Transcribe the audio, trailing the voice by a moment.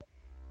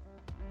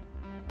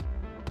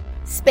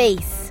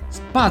Space.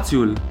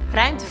 Spațiul.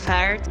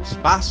 Ruimtevaart.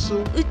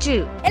 Espaço.宇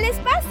宙. El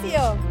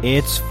espacio.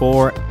 It's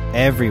for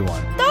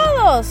everyone.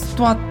 Todos.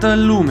 Toată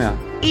lumea.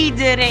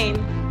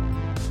 Iedereen.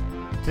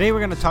 Today we're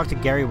going to talk to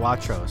Gary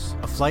Watros,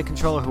 a flight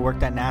controller who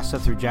worked at NASA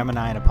through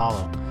Gemini and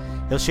Apollo.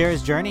 He'll share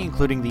his journey,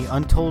 including the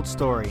untold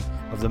story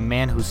of the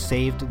man who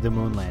saved the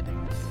moon landing.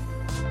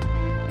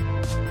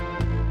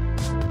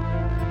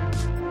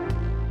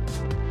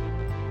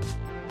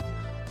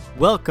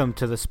 Welcome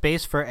to the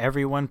Space for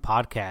Everyone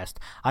podcast.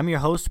 I'm your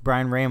host,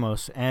 Brian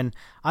Ramos, and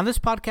on this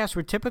podcast,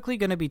 we're typically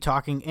going to be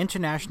talking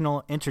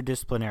international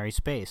interdisciplinary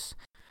space.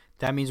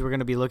 That means we're going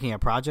to be looking at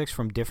projects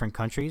from different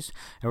countries,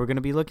 and we're going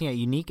to be looking at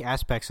unique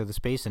aspects of the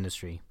space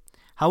industry.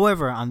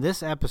 However, on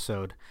this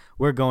episode,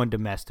 we're going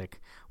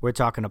domestic. We're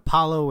talking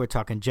Apollo, we're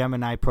talking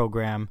Gemini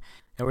program,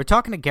 and we're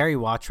talking to Gary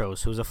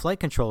Watros, who was a flight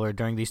controller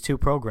during these two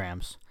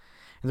programs.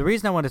 And the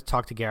reason I wanted to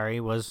talk to Gary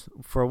was,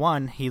 for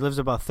one, he lives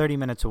about 30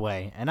 minutes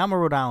away, and I'm a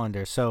Rhode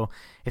Islander, so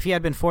if he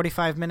had been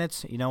 45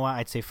 minutes, you know what,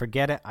 I'd say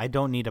forget it, I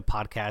don't need a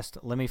podcast,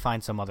 let me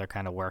find some other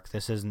kind of work,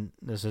 this isn't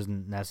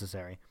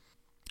necessary.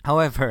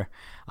 However,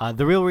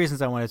 the real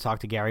reasons I wanted to talk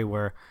to Gary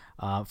were,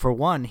 for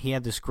one, he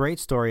had this great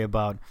story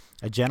about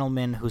a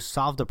gentleman who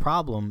solved a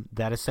problem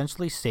that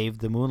essentially saved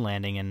the moon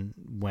landing and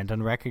went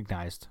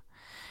unrecognized.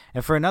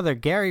 And for another,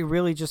 Gary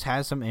really just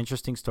has some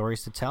interesting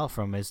stories to tell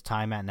from his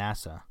time at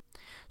NASA.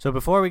 So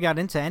before we got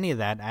into any of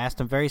that, I asked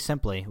him very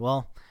simply,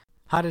 well,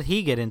 how did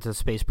he get into the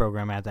space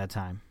program at that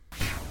time?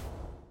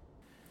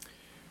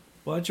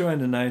 Well, I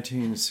joined in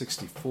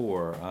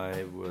 1964.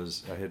 I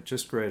had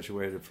just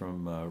graduated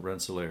from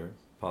Rensselaer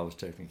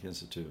Polytechnic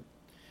Institute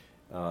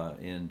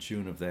in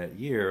June of that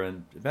year.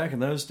 And back in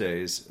those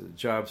days,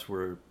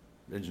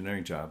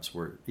 engineering jobs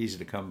were easy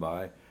to come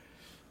by.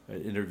 I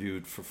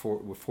interviewed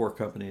with four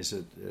companies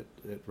at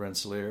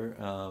Rensselaer,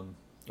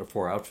 or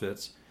four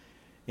outfits.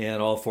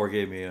 And all four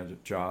gave me a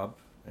job,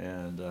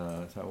 and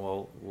I thought,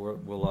 well, where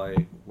will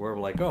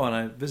I go? And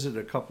I visited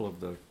a couple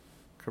of the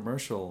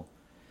commercial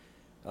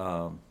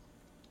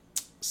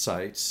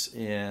sites,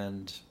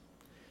 and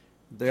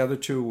the other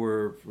two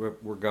were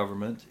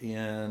government.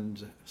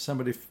 And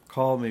somebody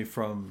called me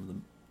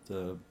from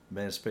the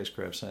Manned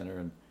Spacecraft Center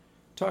and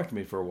talked to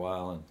me for a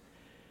while,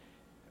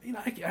 and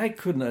I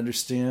couldn't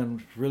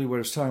understand really what he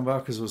was talking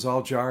about because it was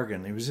all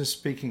jargon. He was just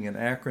speaking in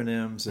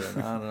acronyms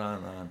and on and on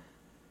and on.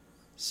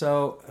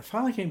 So I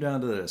finally came down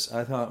to this.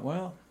 I thought,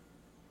 well,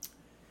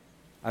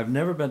 I've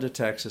never been to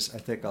Texas. I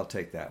think I'll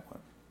take that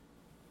one.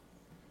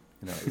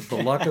 The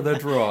luck of the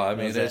draw. I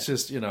mean, it's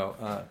just, it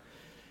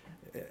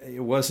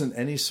wasn't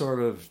any sort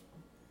of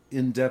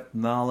in-depth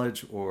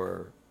knowledge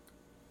or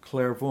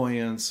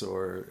clairvoyance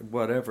or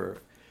whatever.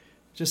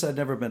 Just I'd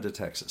never been to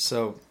Texas.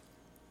 So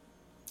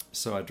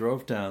I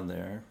drove down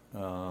there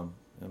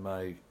in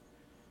my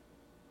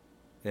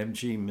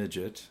MG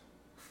Midget.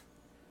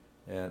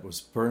 And it was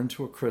burned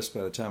to a crisp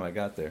by the time I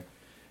got there.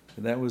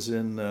 And that was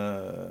in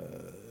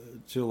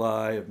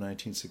July of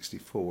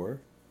 1964.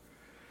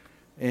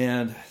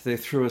 And they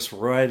threw us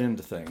right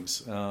into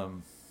things.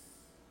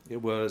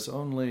 It was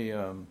only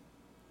it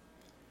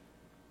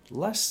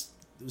was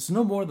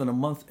no more than a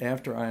month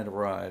after I had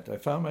arrived. I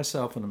found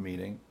myself in a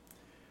meeting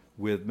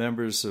with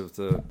members of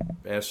the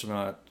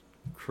astronaut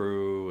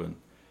crew and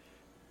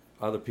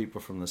other people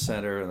from the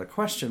center. And the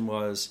question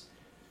was,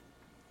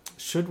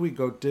 should we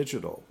go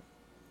digital?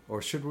 Or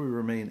should we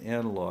remain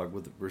analog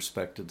with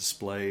respect to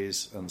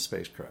displays on the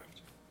spacecraft?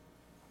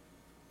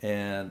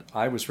 And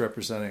I was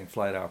representing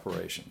flight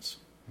operations.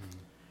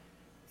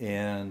 Mm-hmm.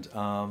 And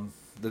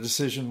the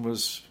decision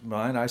was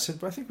mine. I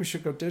said, I think we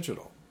should go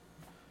digital.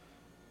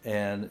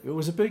 And it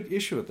was a big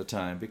issue at the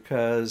time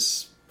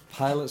because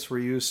pilots were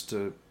used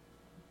to,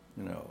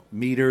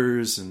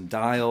 meters and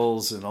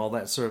dials and all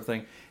that sort of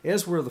thing,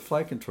 as were the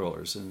flight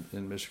controllers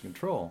in mission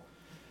control.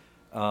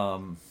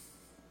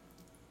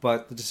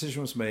 But the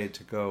decision was made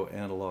to go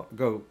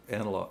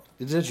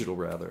digital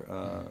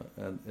rather,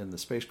 in the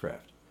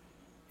spacecraft.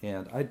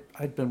 And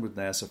I'd been with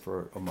NASA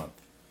for a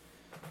month,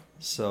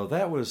 so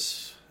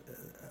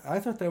I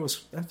thought that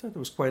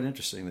was quite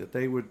interesting that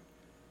they would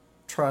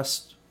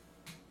trust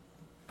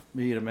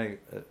me to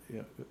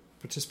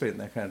participate in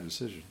that kind of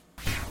decision.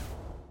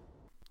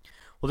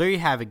 Well, there you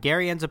have it.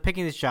 Gary ends up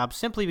picking this job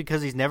simply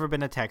because he's never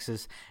been to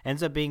Texas,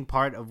 ends up being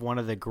part of one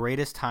of the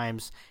greatest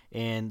times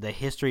in the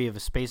history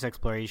of space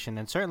exploration,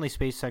 and certainly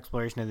space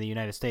exploration in the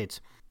United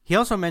States. He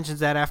also mentions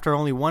that after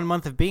only 1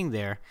 month of being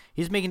there,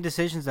 he's making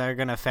decisions that are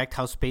going to affect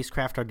how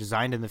spacecraft are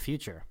designed in the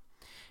future.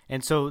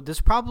 And so this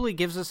probably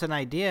gives us an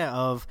idea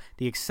of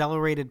the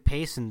accelerated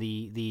pace and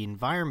the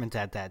environment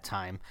at that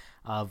time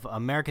of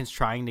Americans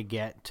trying to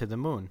get to the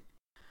moon.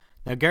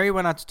 Now, Gary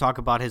went on to talk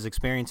about his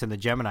experience in the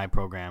Gemini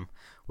program,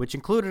 which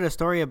included a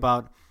story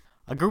about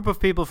a group of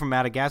people from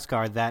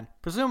Madagascar that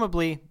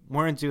presumably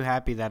weren't too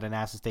happy that a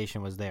NASA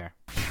station was there.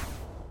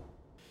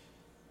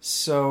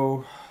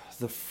 So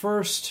the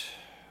first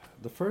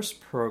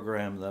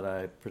program that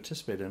I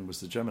participated in was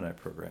the Gemini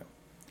program,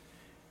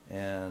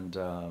 and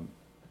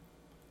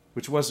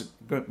which wasn't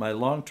my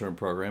long-term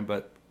program,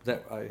 but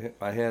that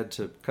I had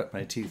to cut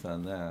my teeth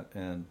on that,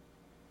 and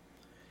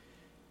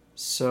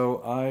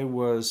so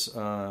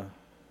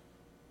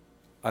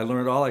I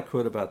learned all I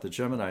could about the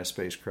Gemini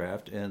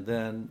spacecraft, and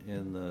then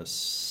in the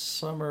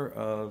summer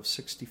of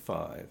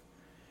 '65,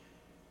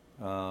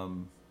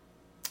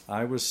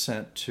 I was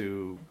sent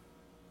to.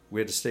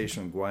 We had a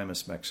station in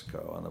Guaymas,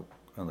 Mexico,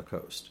 on the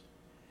coast,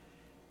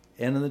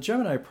 and in the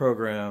Gemini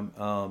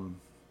program,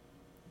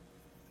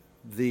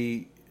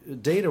 the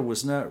data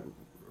was not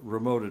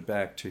remoted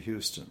back to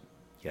Houston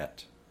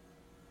yet.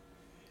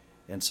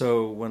 And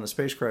so when the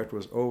spacecraft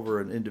was over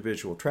an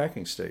individual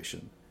tracking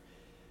station,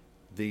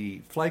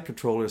 the flight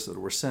controllers that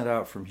were sent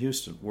out from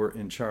Houston were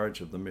in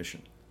charge of the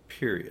mission,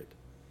 period.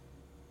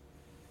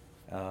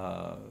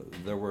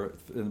 We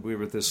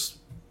were at this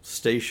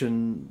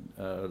station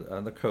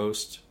on the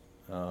coast.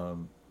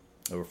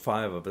 There were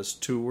 5 of us.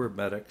 2 were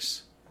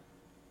medics,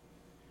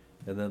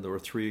 and then there were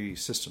 3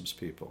 systems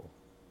people.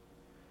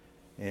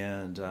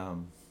 And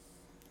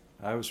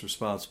I was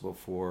responsible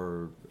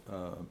for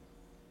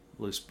at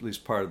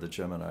least part of the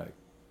Gemini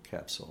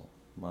capsule,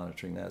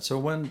 monitoring that. So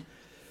when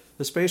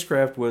the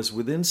spacecraft was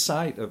within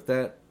sight of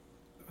that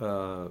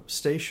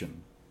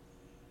station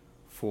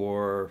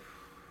for,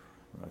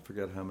 I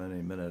forget how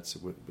many minutes,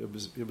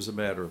 it was a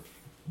matter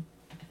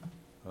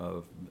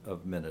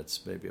of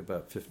minutes, maybe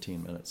about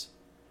 15 minutes.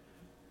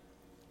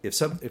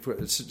 If a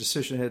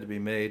decision had to be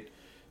made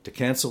to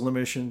cancel the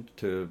mission,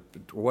 to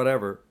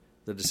whatever,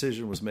 the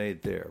decision was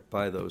made there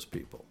by those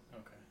people.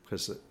 Okay.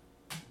 Because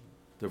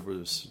there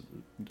was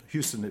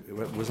Houston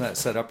was not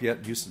set up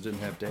yet. Houston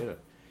didn't have data.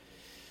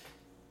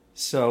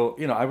 So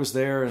I was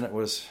there, and it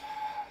was,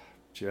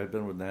 I'd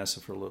been with NASA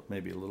for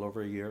maybe a little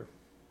over a year,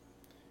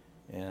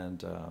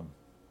 and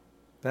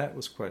that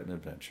was quite an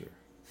adventure.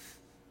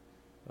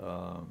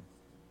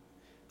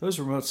 Those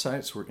remote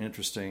sites were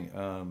interesting,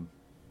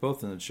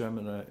 both in the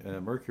Gemini,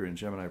 Mercury and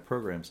Gemini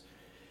programs.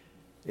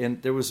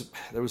 And there was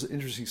an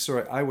interesting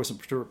story. I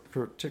wasn't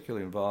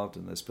particularly involved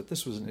in this, but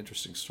this was an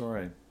interesting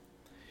story.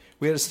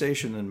 We had a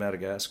station in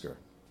Madagascar,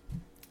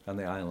 on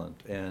the island,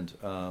 and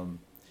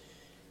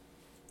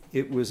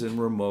it was in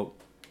remote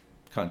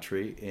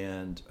country.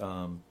 And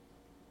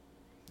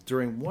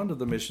during one of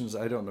the missions,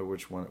 I don't know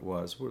which one it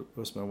was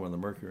must have been one of the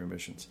Mercury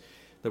missions,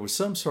 there was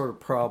some sort of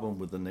problem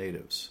with the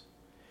natives.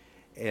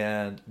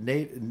 And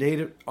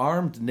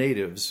armed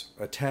natives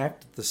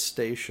attacked the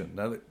station.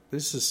 Now,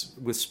 this is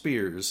with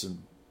spears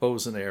and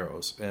bows and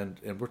arrows, and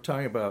we're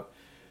talking about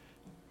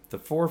the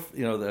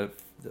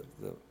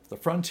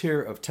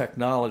frontier of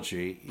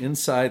technology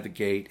inside the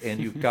gate, and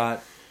you've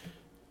got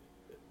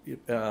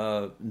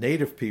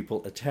native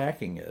people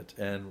attacking it,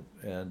 and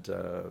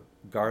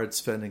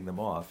guards fending them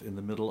off in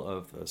the middle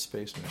of a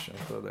space mission.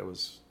 I thought that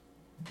was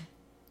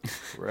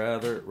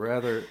rather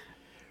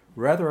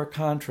a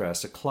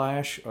contrast, a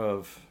clash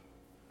of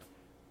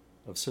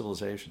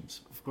civilizations.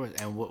 Of course.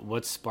 And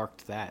what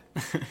sparked that? I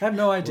have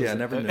no idea. I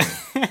never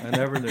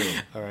knew.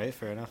 All right,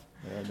 fair enough.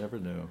 Yeah, I never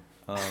knew.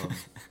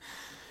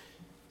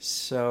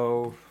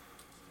 So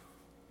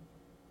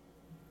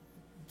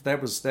that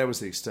was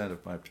the extent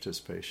of my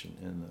participation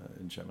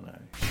in Gemini.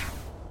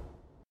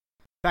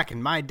 Back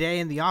in my day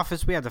in the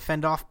office, we had to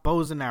fend off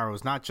bows and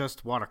arrows, not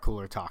just water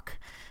cooler talk.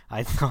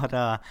 I thought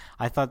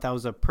that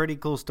was a pretty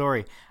cool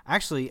story.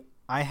 Actually,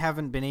 I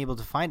haven't been able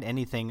to find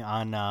anything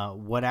on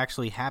what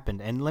actually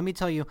happened. And let me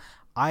tell you,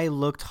 I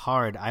looked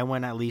hard. I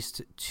went at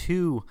least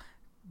 2,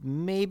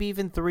 maybe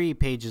even 3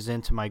 pages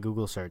into my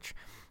Google search.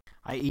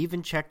 I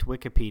even checked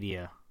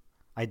Wikipedia.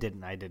 I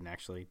didn't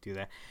actually do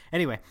that.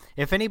 Anyway,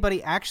 if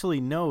anybody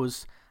actually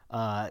knows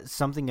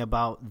something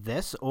about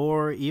this,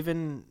 or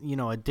even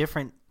a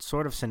different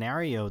sort of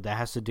scenario that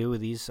has to do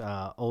with these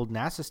old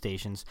NASA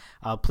stations,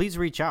 please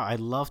reach out. I'd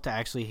love to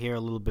actually hear a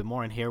little bit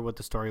more and hear what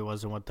the story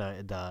was and what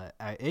the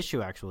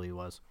issue actually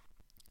was.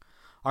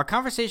 Our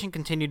conversation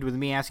continued with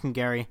me asking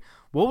Gary,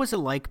 what was it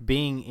like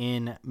being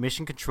in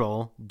mission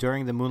control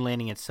during the moon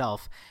landing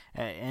itself,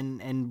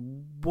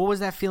 and what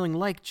was that feeling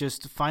like,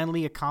 just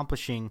finally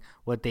accomplishing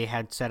what they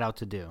had set out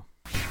to do?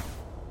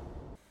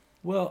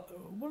 Well,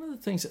 one of the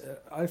things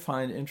I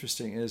find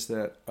interesting is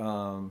that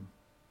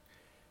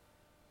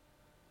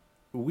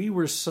we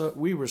were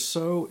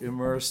so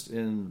immersed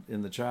in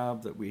the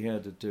job that we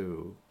had to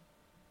do,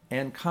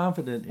 and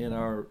confident in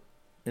our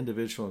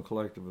individual and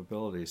collective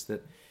abilities,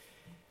 that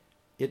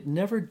it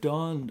never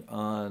dawned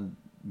on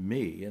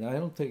me, and I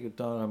don't think it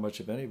dawned on much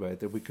of anybody,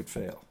 that we could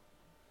fail.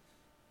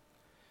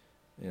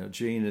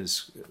 Gene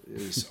is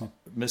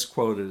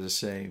misquoted as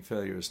saying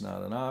failure is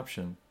not an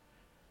option.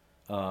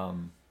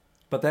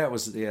 But that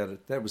was the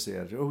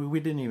attitude. We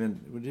didn't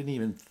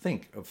even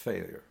think of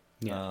failure.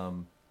 Yeah.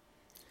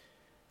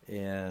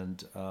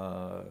 And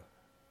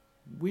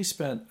we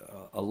spent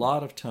a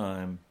lot of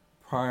time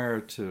prior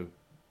to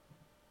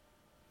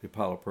the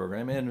Apollo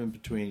program and in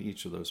between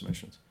each of those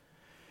missions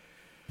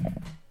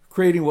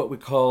creating what we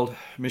called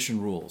mission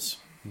rules.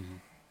 Mm-hmm.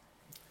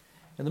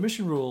 And the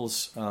mission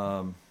rules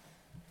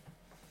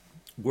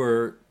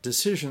were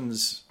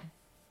decisions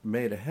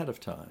made ahead of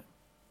time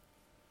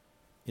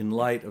in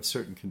light of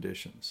certain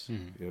conditions.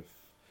 Mm-hmm.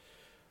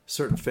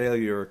 certain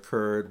failure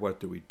occurred, what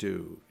do we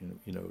do? Do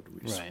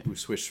Right. we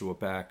switch to a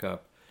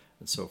backup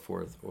and so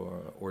forth,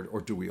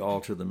 or do we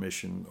alter the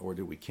mission, or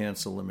do we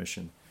cancel the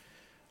mission?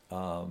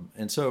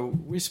 And so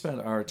we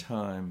spent our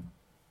time,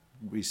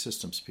 we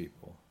systems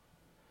people,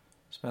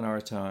 spent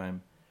our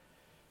time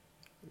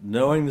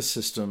knowing the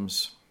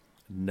systems,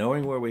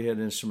 knowing where we had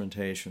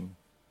instrumentation,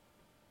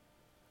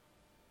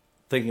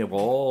 thinking of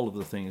all of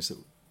the things that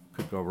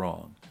could go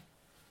wrong.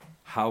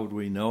 How would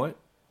we know it?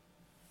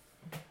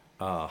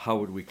 How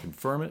would we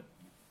confirm it?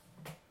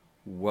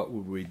 What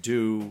would we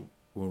do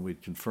when we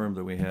confirmed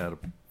that we had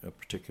a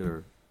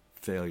particular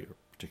failure,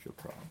 a particular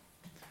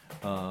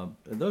problem?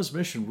 And those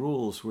mission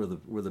rules were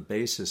the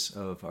basis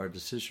of our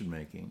decision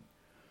making.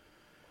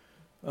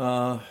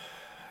 And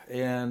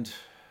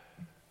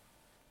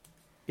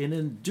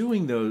in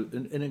doing those,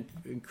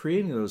 in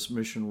creating those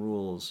mission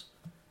rules,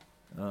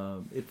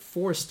 it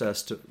forced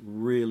us to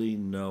really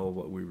know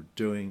what we were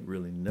doing,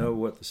 really know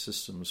what the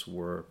systems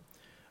were,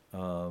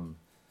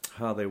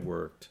 how they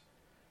worked,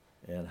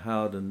 and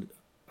how to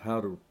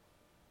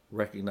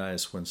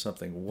recognize when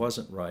something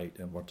wasn't right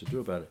and what to do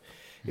about it.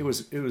 It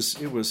was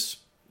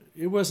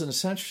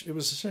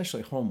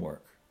essentially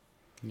homework.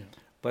 Yeah.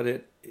 But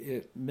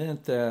it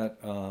meant that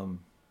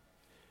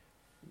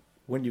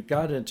when you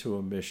got into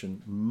a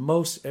mission,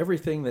 most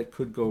everything that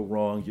could go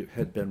wrong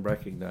had been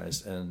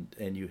recognized,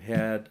 and you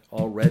had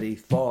already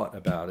thought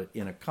about it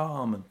in a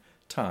calm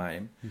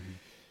time.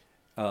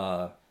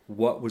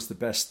 What was the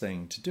best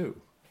thing to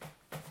do?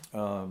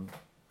 And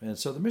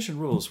so the mission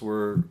rules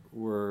were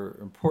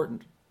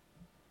important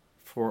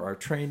for our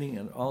training,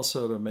 and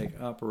also to make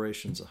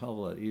operations a hell of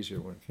a lot easier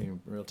when it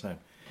came in real time.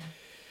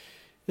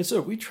 And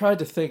so we tried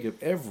to think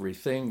of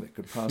everything that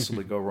could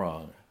possibly go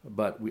wrong,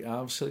 but we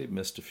obviously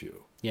missed a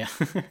few. Yeah.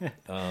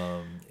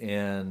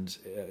 And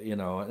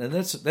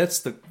that's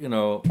the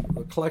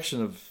a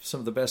collection of some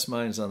of the best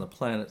minds on the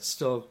planet.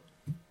 Still,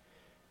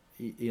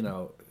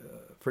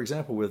 for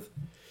example, with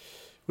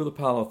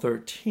Apollo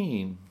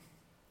 13,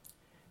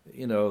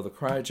 the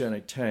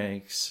cryogenic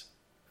tanks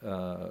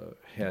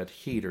had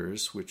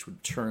heaters which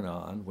would turn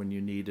on when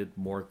you needed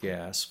more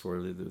gas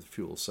for the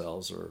fuel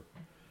cells or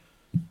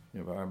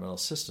environmental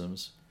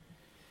systems.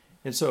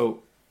 And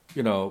so,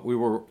 we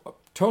were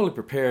totally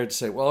prepared to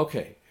say, well,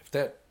 okay, if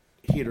that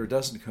heater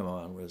doesn't come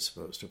on when it's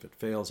supposed to, if it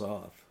fails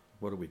off,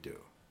 what do we do?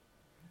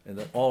 And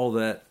that all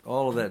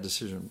of that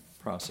decision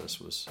process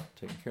was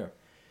taken care of.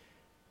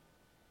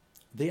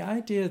 The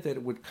idea that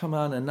it would come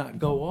on and not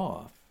go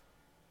off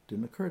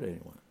didn't occur to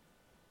anyone.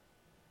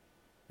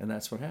 And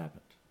that's what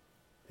happened.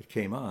 It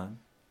came on,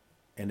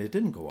 and it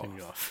didn't go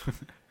off.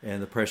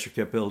 And the pressure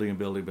kept building and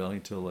building and building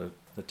until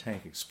the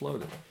tank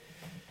exploded.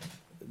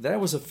 That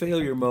was a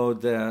failure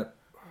mode that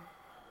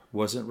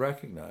wasn't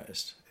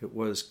recognized. It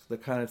was the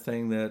kind of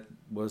thing that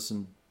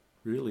wasn't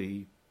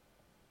really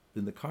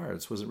in the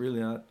cards, wasn't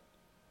really not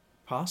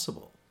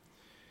possible.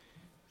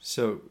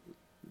 So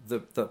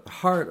the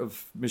heart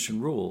of mission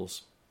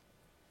rules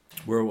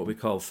were what we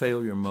call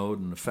failure mode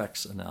and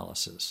effects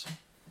analysis.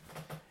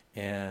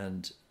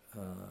 And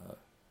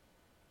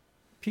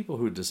people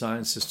who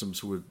design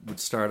systems would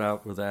start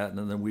out with that,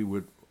 and then we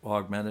would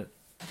augment it.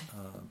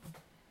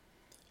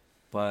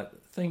 But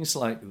things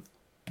like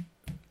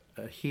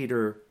a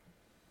heater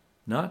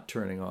not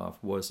turning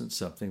off wasn't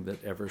something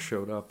that ever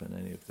showed up in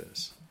any of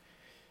this.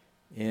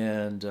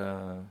 And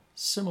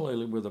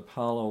similarly with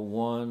Apollo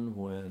 1,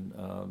 when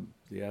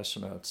the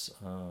astronauts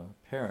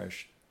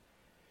perished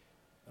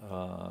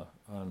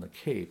on the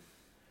Cape,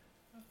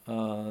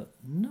 no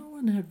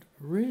one had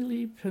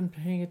really been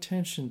paying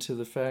attention to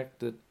the fact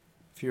that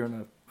if you're in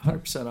a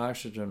 100%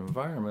 oxygen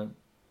environment,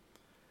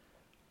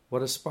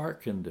 what a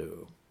spark can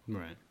do.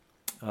 Right.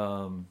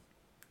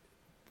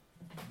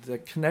 The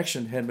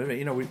connection had been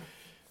made.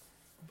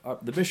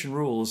 The mission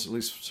rules, at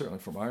least certainly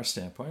from our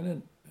standpoint,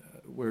 and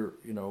we're,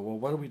 well,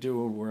 what do we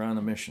do when we're on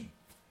a mission?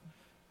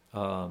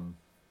 Now,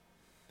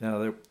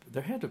 there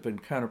had to have been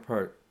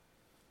counterpart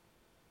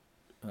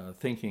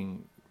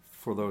thinking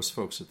for those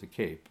folks at the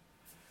Cape.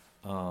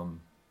 What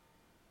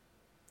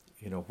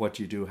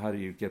do you do? How do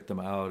you get them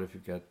out if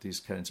you've got these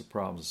kinds of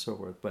problems and so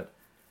forth? But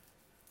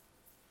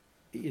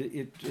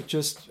it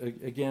just,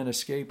 again,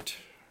 escaped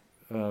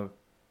the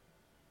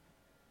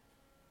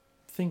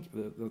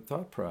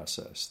thought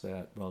process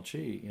that, well,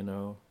 gee,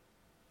 100%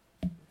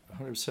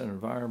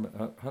 environment,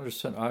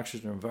 100%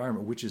 oxygen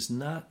environment, which is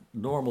not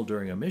normal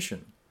during a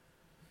mission,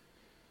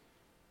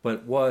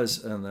 but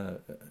was in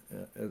the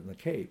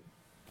Cape.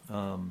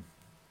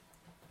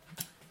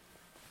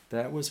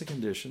 That was a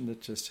condition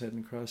that just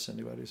hadn't crossed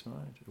anybody's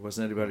mind. It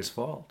wasn't anybody's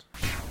fault.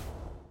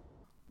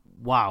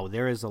 Wow,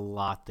 there is a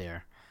lot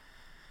there.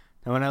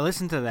 Now, when I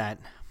listened to that,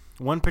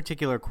 one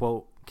particular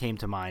quote came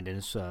to mind, and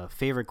it's a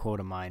favorite quote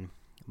of mine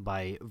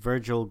by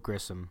Virgil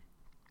Grissom,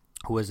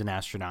 who was an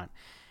astronaut.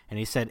 And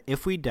he said,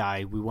 "If we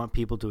die, we want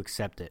people to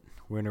accept it.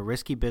 We're in a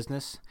risky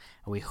business,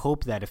 and we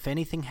hope that if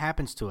anything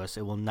happens to us,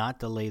 it will not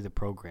delay the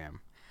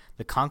program.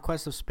 The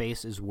conquest of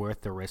space is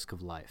worth the risk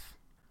of life."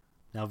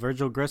 Now,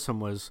 Virgil Grissom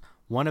was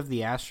one of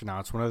the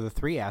astronauts, one of the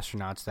 3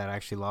 astronauts that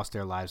actually lost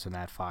their lives in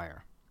that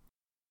fire.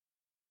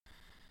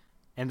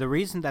 And the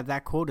reason that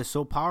that quote is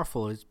so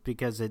powerful is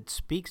because it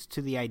speaks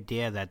to the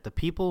idea that the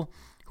people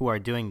who are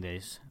doing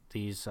this,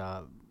 these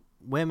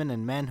women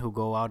and men who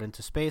go out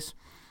into space,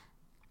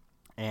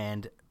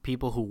 and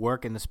people who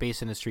work in the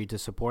space industry to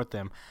support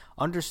them,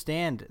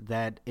 understand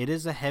that it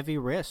is a heavy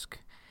risk.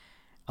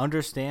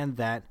 Understand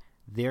that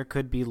there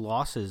could be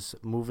losses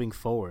moving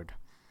forward,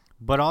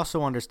 but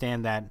also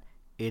understand that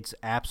it's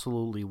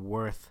absolutely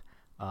worth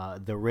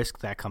the risk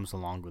that comes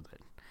along with it.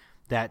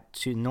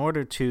 That in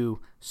order to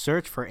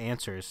search for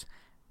answers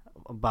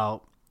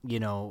about,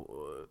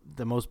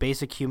 the most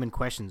basic human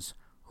questions,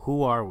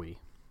 who are we?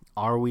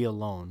 Are we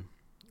alone?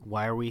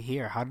 Why are we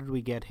here? How did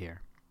we get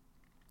here?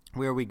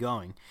 Where are we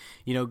going?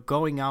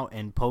 Going out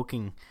and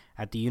poking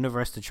at the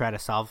universe to try to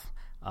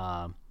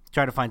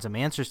find some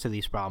answers to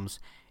these problems,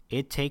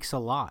 it takes a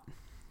lot.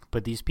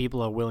 But these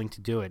people are willing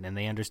to do it, and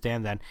they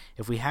understand that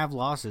if we have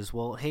losses,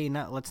 well, hey,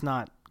 let's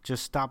not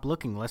just stop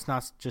looking. Let's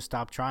not just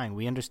stop trying.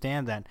 We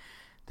understand that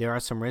there are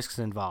some risks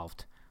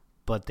involved,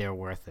 but they're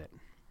worth it.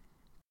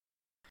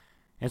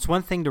 And it's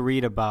one thing to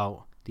read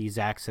about these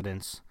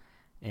accidents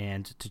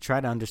and to try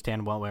to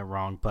understand what went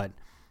wrong, but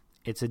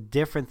it's a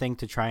different thing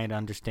to try and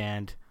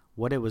understand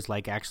what it was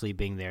like actually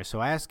being there. So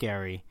I asked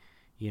Gary,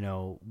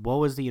 what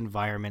was the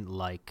environment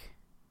like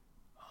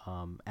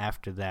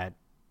after that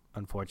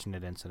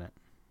unfortunate incident?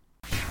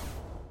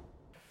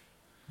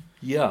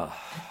 Yeah.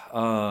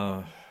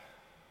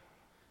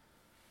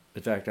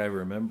 In fact, I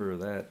remember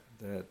that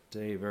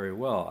day very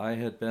well. I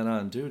had been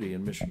on duty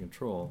in Mission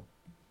Control.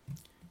 It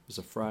was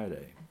a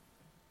Friday.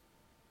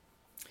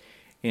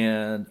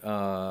 And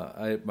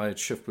my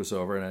shift was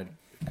over, and I'd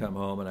come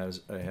home, and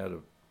I had a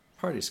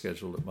party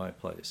scheduled at my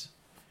place.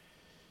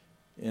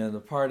 And the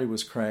party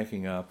was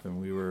cranking up,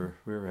 and we were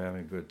having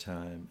a good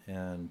time.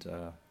 And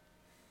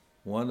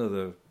one of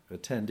the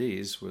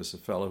attendees was a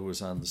fellow who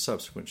was on the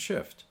subsequent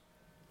shift.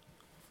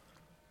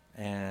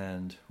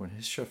 And when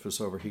his shift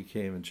was over, he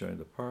came and joined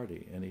the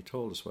party, and he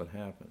told us what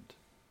happened.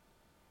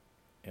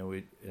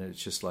 And it's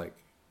just like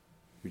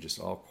we just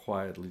all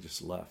quietly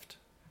just left.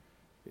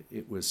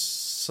 It was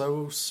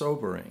so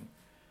sobering.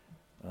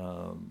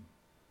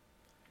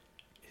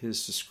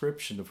 His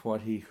description of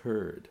what he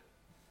heard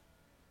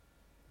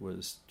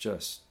was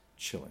just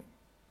chilling.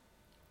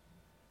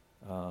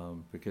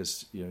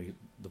 Because the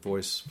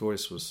voice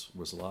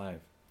was alive.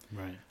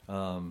 Right.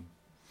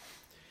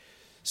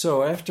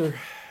 So after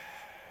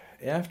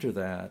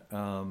that,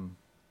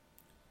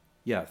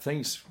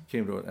 things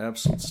came to an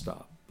absolute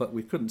stop. But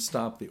we couldn't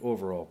stop the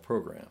overall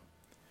program.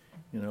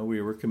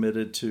 We were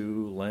committed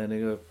to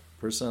landing a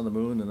person on the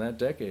moon in that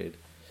decade.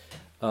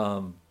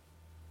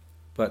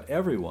 But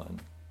everyone,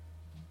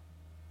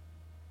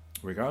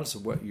 regardless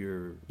of what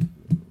your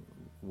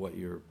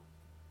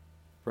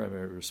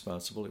primary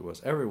responsibility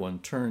was, everyone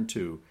turned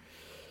to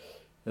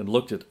and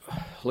looked at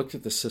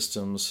the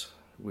systems.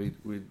 We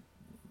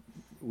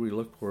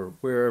looked for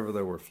wherever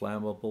there were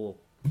flammable,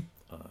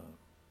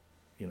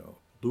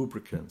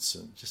 lubricants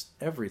and just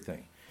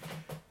everything.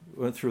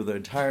 Went through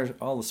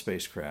all the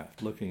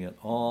spacecraft, looking at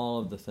all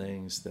of the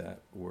things that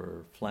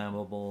were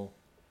flammable,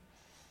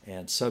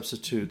 and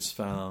substitutes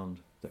found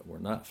that were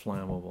not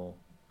flammable.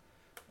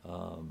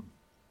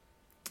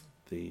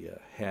 The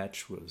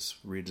hatch was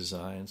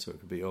redesigned so it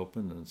could be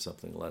opened in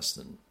something less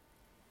than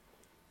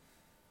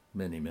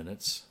many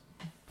minutes.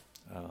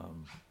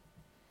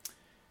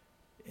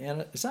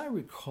 And as I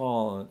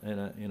recall,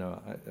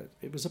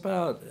 it was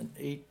about an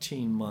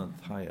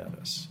 18-month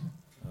hiatus.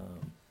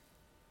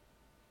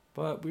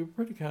 But we were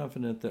pretty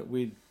confident that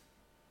we'd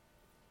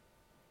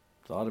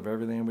thought of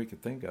everything we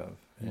could think of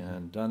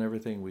and done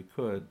everything we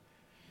could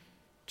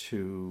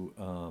to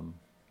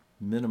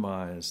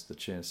minimize the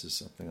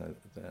chances of something like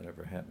that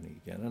ever happening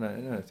again. And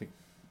I think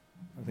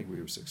we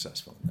were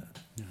successful in that.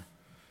 Yeah.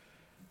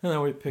 And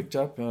then we picked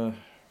up, and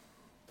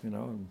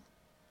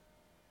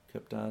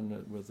kept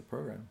on with the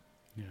program.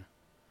 Yeah.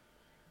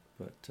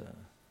 But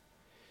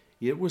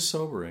it was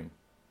sobering.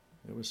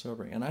 It was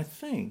sobering. And I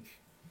think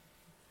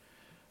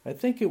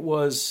it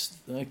was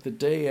like the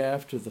day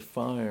after the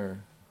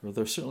fire,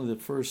 or certainly the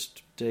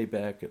first day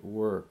back at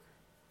work,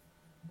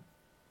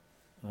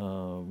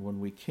 when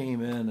we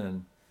came in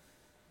and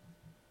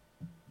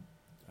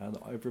on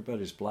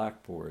everybody's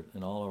blackboard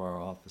in all of our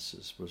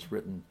offices was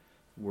written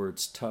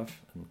words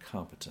tough and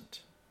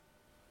competent.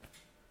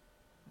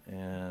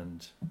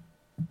 And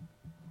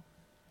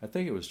I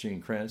think it was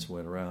Gene Kranz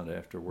went around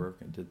after work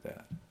and did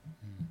that.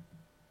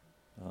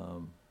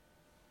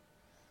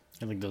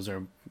 I think those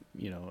are,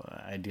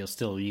 ideals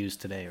still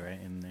used today, right?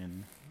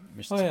 And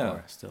Mission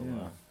Support Support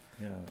still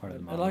part of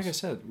the models. And like I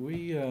said,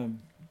 we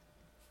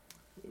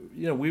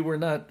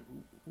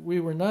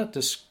were not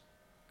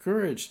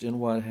discouraged in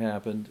what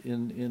happened.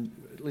 In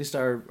at least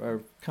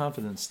our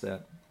confidence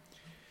that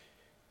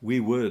we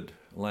would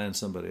land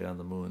somebody on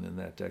the moon in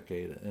that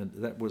decade, and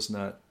that was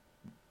not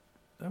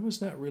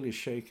really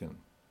shaken.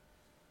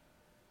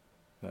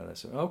 And I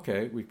said,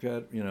 okay, we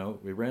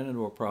ran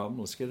into a problem.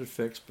 Let's get it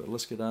fixed, but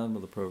let's get on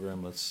with the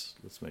program. Let's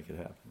make it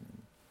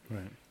happen.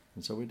 Right.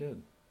 And so we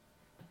did.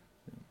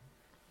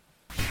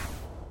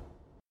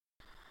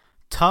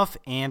 Tough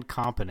and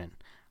competent.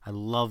 I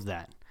love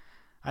that.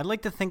 I'd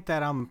like to think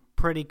that I'm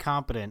pretty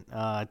competent.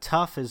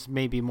 Tough is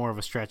maybe more of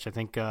a stretch. I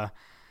think,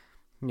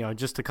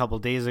 just a couple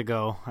days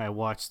ago, I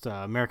watched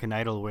American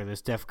Idol where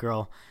this deaf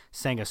girl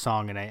sang a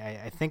song, and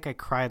I think I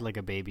cried like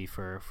a baby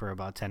for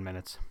about 10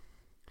 minutes.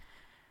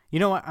 You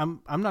know what?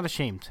 I'm not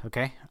ashamed,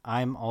 okay?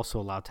 I'm also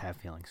allowed to have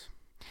feelings.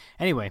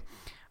 Anyway,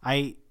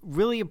 I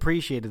really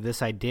appreciated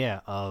this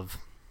idea of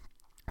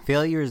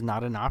failure is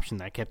not an option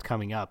that kept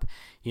coming up,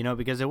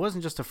 because it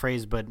wasn't just a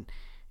phrase, but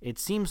it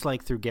seems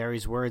like through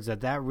Gary's words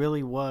that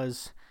really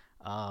was,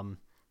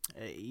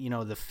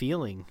 the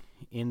feeling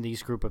in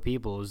these group of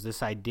people. It was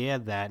this idea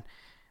that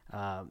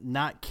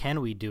not can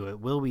we do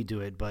it, will we do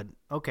it, but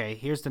okay,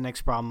 here's the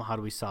next problem, how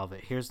do we solve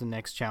it? Here's the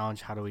next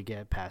challenge, how do we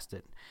get past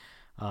it?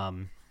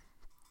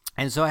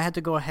 And so I had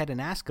to go ahead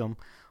and ask him,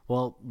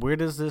 well, where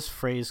does this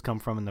phrase come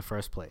from in the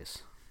first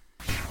place?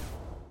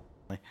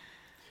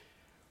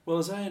 Well,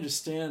 as I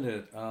understand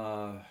it,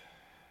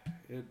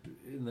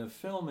 in the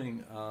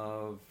filming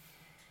of,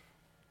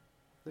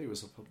 I think it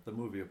was the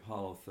movie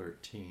Apollo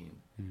 13,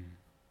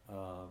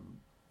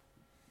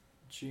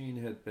 Gene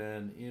had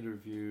been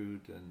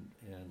interviewed,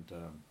 and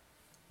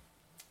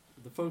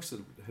the folks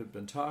that had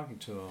been talking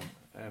to him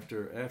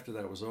after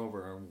that was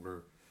over and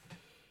were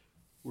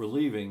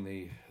leaving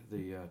the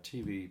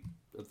TV,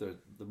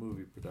 the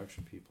movie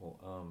production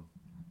people,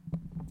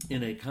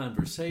 in a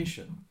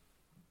conversation,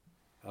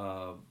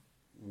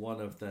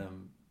 one of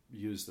them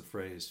used the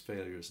phrase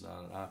 "failure is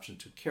not an option"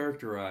 to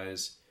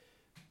characterize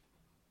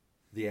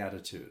the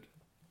attitude,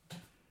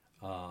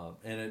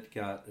 and it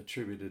got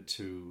attributed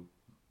to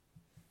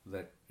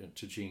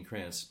Gene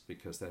Kranz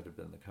because that had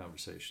been the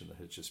conversation that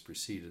had just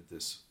preceded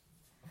this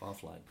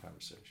offline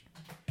conversation.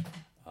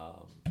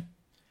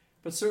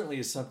 But certainly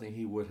it's something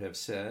he would have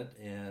said,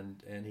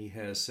 and he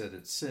has said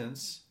it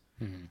since.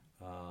 Mm-hmm.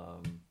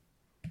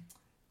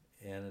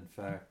 And in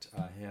fact,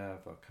 I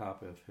have a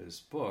copy of his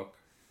book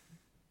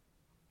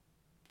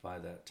by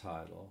that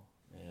title,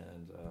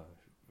 and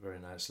very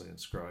nicely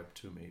inscribed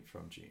to me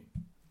from Gene.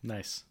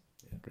 Nice.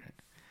 Yeah. Great.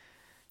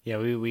 Yeah,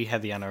 we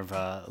had the honor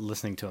of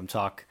listening to him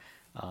talk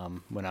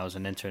when I was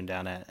an intern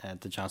down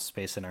at the Johnson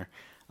Space Center.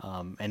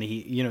 And he,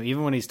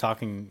 even when he's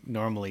talking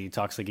normally, he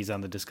talks like he's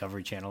on the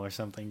Discovery Channel or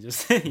something,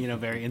 just,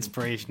 very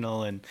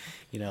inspirational and,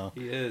 He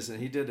is,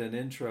 and he did an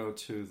intro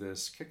to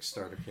this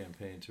Kickstarter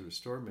campaign to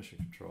restore mission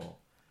control,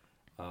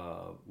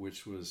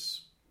 which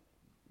was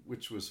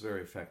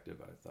very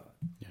effective, I thought.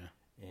 Yeah.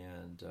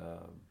 And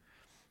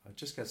I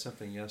just got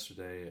something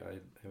yesterday. I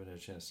haven't had a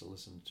chance to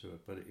listen to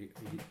it, but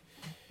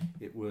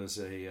it was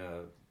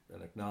an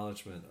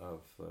acknowledgement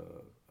of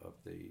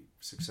the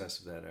success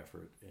of that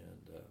effort,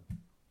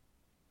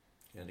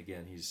 and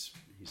again he's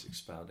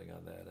expounding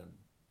on that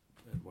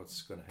and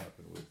what's going to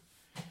happen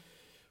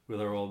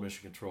with our old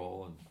mission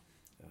control, and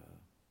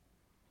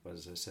but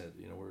as I said,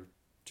 we're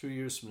 2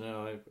 years from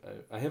now.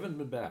 I haven't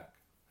been back.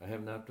 I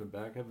have not been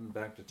back. I haven't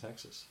been back to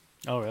Texas.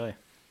 Oh, really?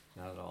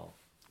 Not at all.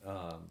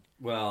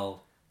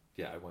 Well,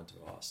 yeah, I went to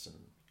Austin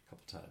a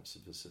couple times to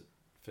visit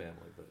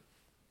family, but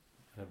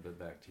I haven't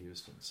been back to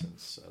Houston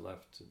since I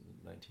left in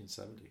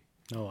 1970.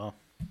 Oh, wow.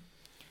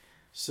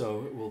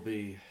 So it will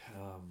be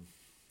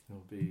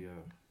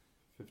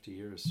 50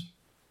 years.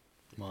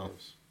 Wow.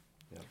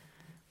 Yeah.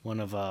 One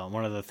of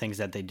the things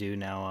that they do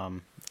now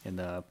in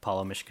the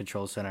Apollo Mission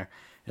Control Center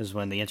is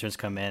when the interns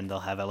come in, they'll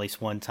have at least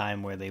one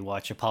time where they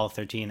watch Apollo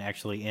 13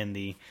 actually in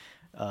the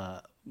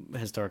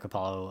historic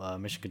Apollo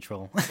mission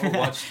control. Oh,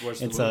 watch the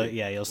and so movie.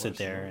 yeah, you'll sit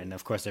there, and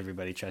of course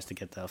everybody tries to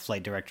get the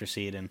flight director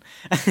seat, and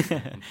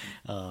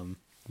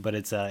but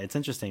it's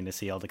interesting to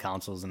see all the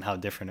consoles and how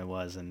different it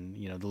was, and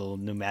the little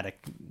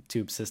pneumatic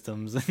tube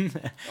systems.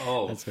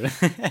 Oh, that sort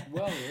of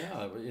well,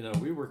 yeah,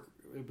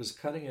 it was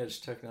cutting edge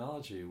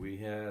technology. We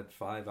had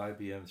 5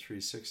 IBM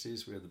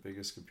 360s. We had the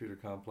biggest computer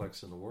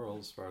complex in the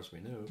world, as far as we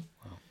knew.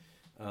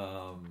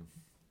 Wow.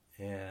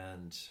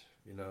 And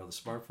the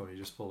smartphone you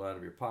just pulled out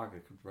of your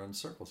pocket could run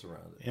circles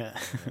around it. Yeah.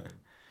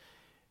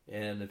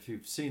 And if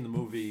you've seen the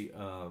movie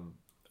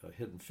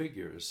Hidden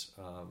Figures,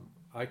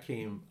 I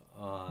came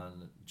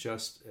on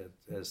just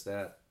as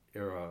that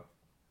era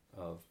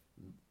of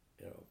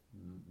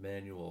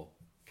manual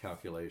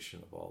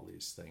calculation of all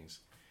these things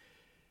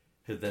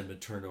had then been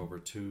turned over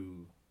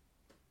to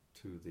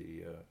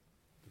the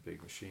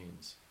big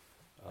machines.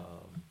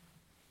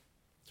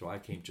 So I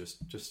came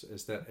just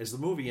as the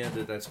movie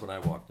ended. That's when I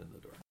walked in the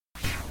door.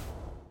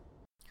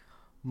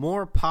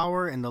 More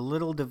power in the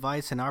little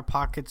device in our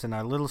pockets and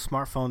our little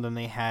smartphone than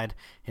they had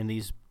in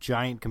these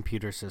giant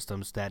computer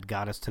systems that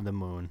got us to the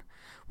moon.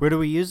 Where do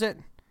we use it?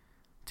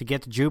 To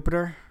get to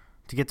Jupiter?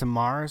 To get to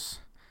Mars?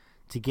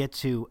 To get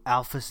to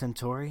Alpha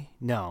Centauri?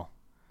 No.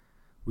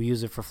 We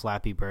use it for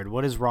Flappy Bird.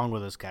 What is wrong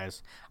with us,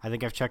 guys? I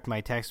think I've checked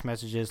my text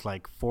messages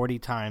like 40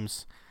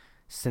 times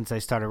since I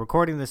started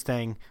recording this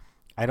thing.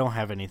 I don't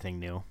have anything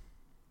new.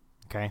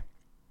 Okay?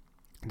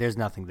 There's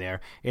nothing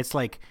there. It's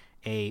like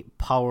a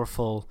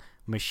powerful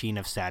machine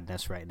of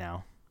sadness right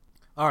now.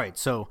 All right,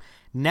 so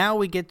now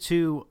we get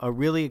to a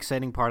really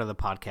exciting part of the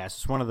podcast.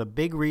 It's one of the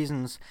big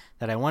reasons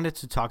that I wanted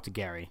to talk to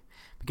Gary,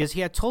 because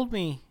he had told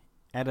me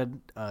at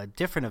a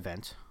different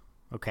event.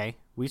 Okay,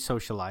 we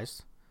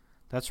socialized.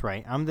 That's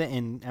right. I'm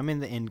in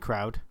the in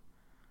crowd.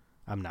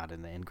 I'm not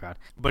in the in crowd.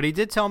 But he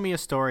did tell me a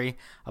story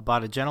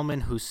about a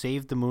gentleman who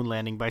saved the moon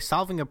landing by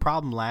solving a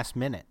problem last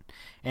minute.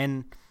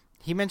 And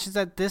he mentions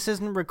that this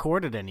isn't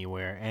recorded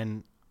anywhere,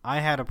 and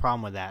I had a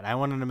problem with that. I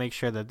wanted to make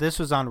sure that this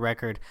was on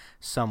record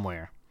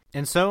somewhere.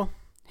 And so,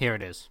 here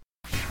it is.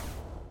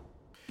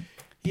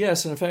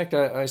 Yes, and in fact,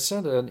 I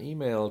sent an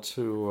email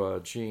to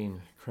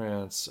Gene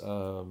Kranz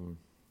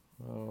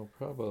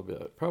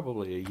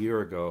probably a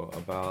year ago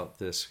about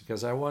this,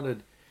 because I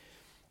wanted,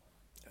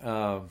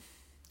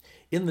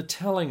 in the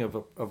telling of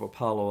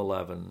Apollo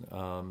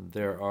 11,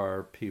 there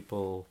are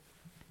people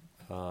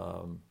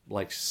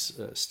like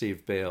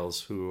Steve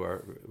Bales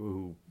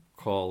who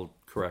called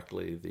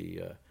correctly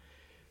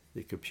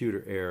the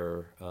computer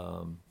error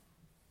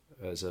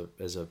as a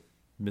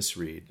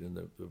misread, and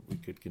that we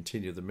could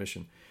continue the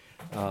mission.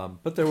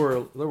 But there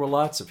were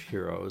lots of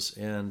heroes,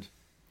 and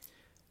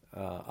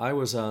I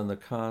was on the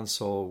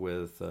console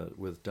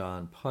with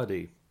Don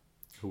Puddy,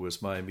 who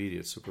was my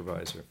immediate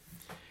supervisor.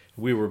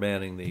 We were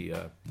manning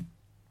the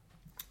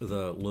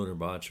lunar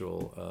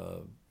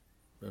module,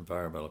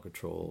 environmental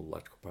control,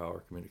 electrical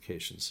power,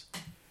 communications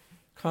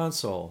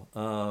console,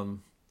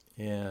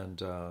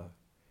 and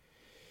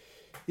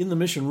in the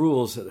mission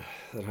rules that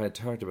I had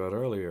talked about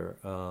earlier,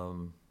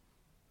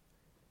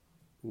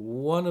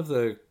 one of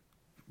the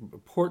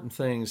important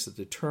things that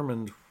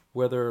determined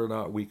whether or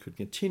not we could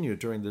continue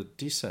during the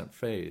descent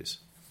phase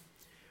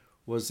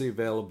was the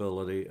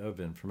availability of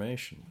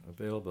information,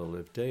 availability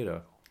of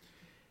data.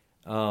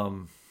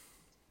 The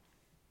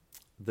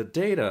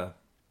data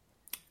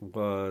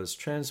was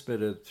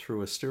transmitted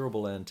through a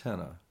steerable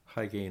antenna,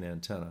 high-gain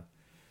antenna,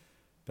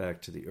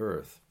 back to the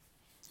Earth.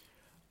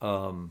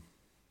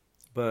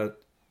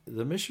 But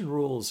the mission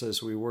rules,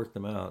 as we worked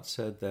them out,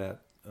 said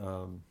that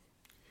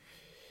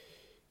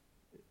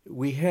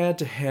we had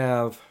to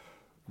have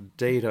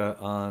data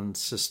on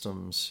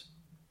systems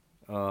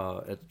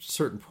at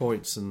certain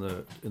points in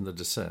the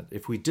descent.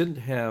 If we didn't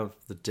have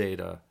the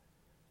data,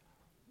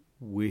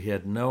 we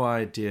had no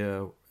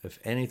idea if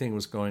anything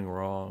was going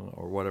wrong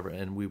or whatever,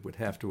 and we would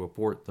have to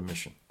abort the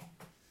mission.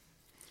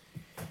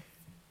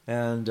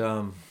 And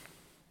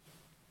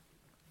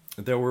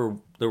there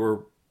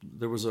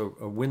was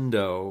a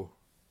window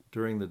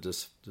during the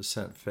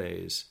descent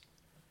phase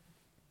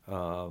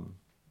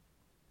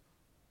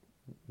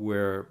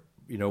where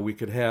we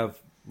could have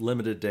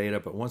limited data,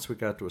 but once we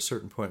got to a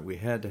certain point, we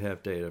had to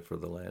have data for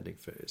the landing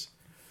phase.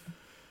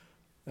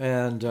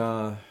 And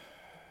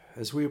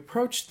as we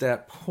approached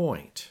that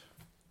point,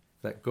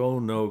 that go,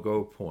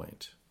 no-go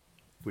point,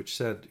 which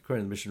said,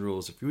 according to the mission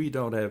rules, if we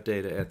don't have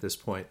data at this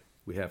point,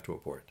 we have to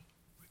abort.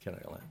 We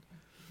cannot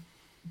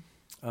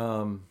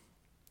land.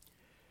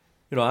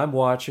 I'm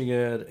watching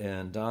it,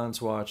 and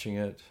Don's watching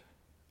it,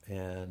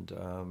 and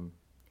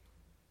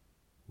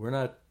we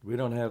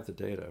don't have the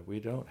data. We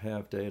don't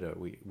have data.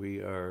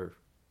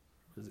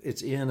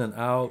 It's in and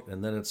out,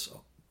 and then it's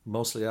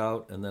mostly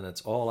out, and then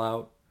it's all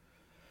out.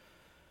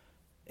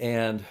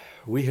 And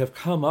we have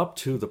come up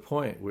to the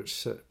point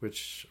which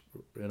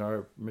in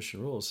our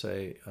mission rules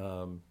say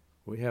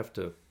we have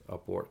to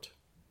abort.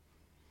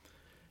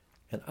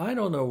 And I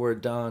don't know where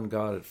Don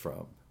got it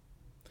from,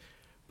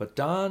 but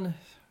Don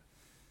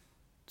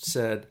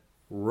said,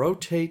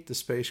 rotate the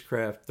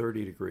spacecraft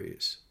 30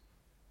 degrees.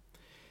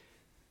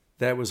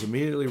 That was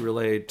immediately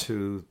relayed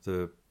to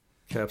the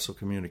capsule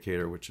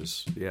communicator, which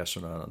is the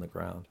astronaut on the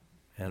ground,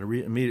 and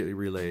immediately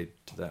relayed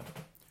to them.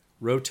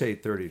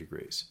 Rotate 30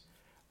 degrees.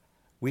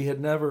 We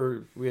had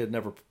never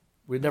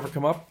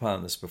come up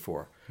upon this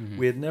before. Mm-hmm.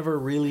 We had never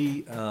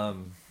really,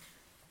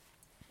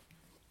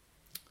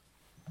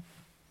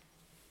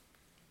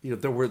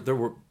 there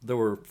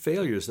were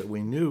failures that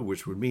we knew,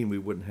 which would mean we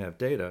wouldn't have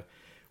data.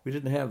 We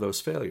didn't have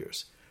those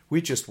failures.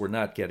 We just were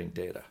not getting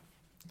data.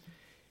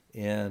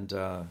 And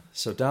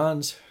so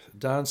Don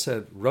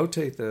said,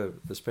 rotate the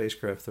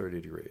spacecraft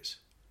 30 degrees.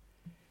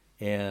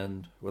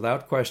 And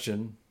without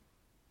question,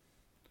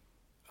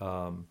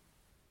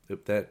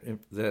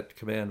 that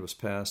command was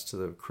passed to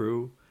the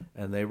crew,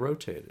 and they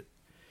rotated.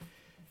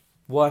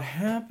 What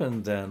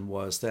happened then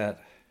was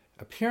that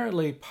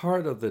apparently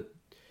part of the,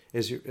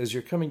 as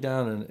you're coming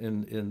down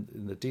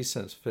in the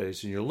descent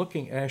phase, and you're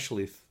looking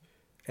actually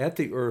at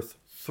the Earth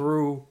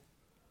through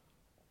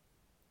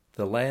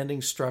the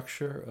landing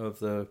structure of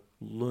the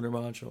lunar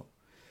module,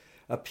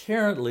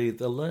 apparently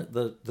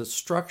the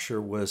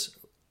structure was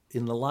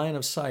in the line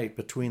of sight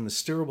between the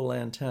steerable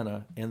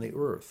antenna and the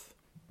Earth.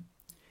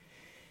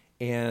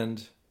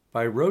 And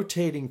by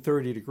rotating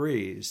 30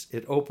 degrees,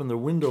 it opened the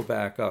window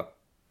back up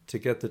to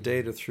get the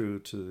data through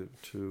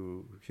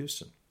to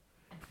Houston.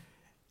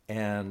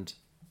 And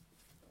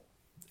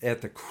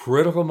at the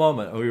critical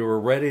moment, we were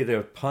ready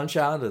to punch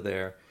out of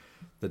there,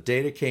 the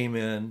data came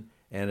in,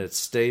 and it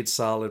stayed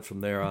solid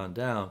from there on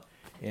down.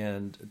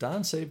 And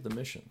Don saved the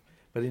mission,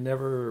 but he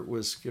never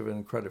was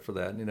given credit for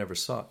that, and he never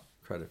sought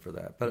credit for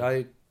that. But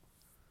I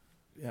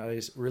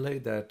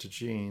relayed that to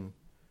Gene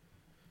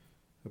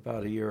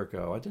about a year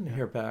ago. I didn't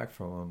hear back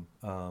from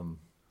him,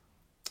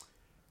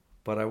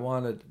 but I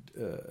wanted.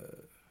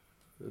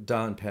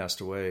 Don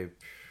passed away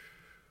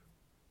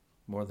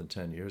more than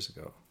 10 years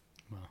ago.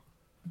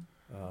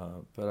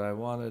 Wow. But I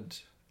wanted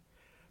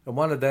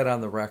that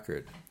on the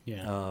record.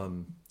 Yeah.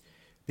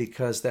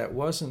 Because that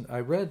wasn't. I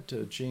read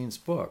Gene's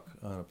book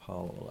on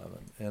Apollo 11,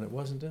 and it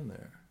wasn't in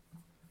there,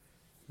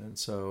 and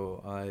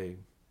so I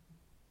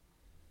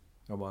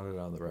wanted it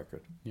on the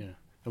record. Yeah.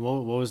 And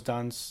what was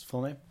Don's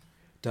full name?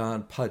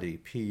 Don Puddy,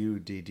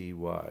 Puddy.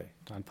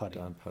 Don Puddy.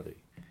 Don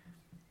Puddy.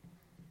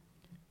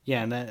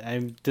 Yeah,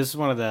 and this is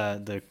one of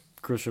the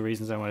crucial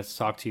reasons I wanted to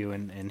talk to you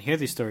and hear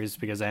these stories,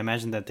 because I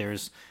imagine that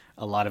there's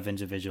a lot of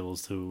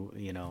individuals who,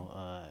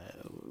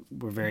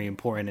 were very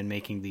important in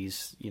making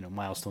these,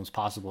 milestones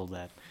possible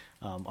that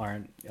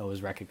aren't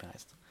always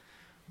recognized.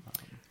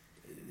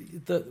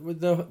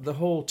 The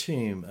whole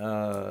team,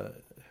 I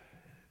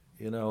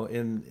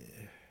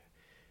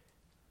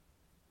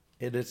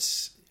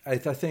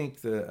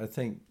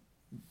think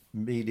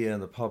media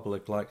and the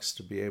public likes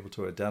to be able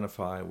to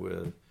identify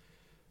with.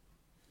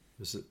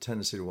 There's a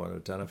tendency to want to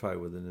identify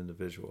with an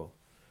individual.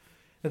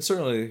 And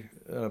certainly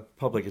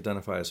public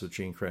identifies with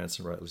Gene Kranz,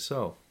 and rightly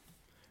so.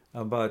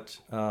 But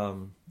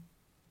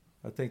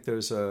I think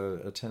there's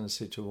a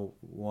tendency to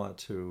want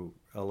to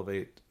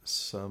elevate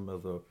some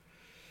of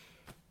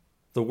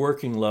the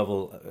working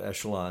level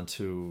echelon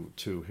to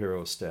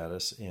hero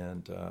status.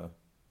 And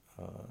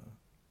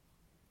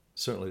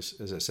certainly,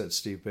 as I said,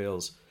 Steve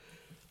Bales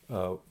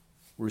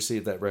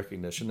received that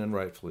recognition, and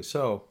rightfully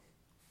so.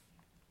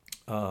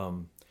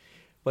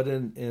 But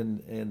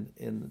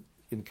in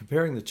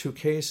comparing the two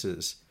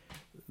cases,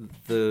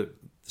 the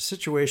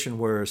situation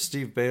where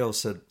Steve Bales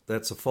said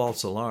that's a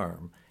false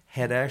alarm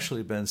had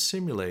actually been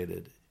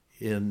simulated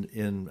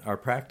in our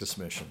practice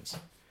missions,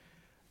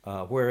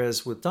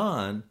 whereas with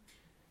Don,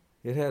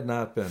 it had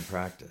not been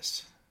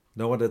practiced.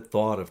 No one had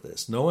thought of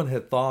this. No one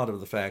had thought of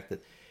the fact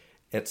that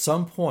at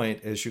some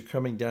point, as you're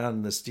coming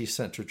down this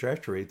descent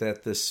trajectory,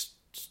 that the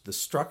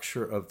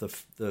structure of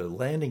the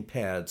landing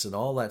pads and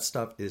all that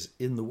stuff is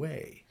in the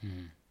way.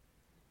 Mm.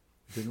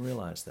 Didn't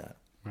realize that.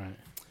 Right.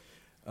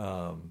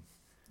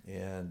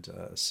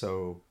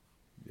 So,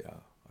 yeah,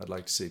 I'd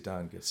like to see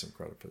Don get some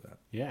credit for that.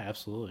 Yeah,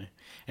 absolutely.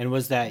 And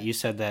was that, you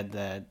said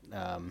that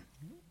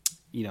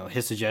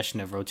his suggestion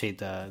of rotate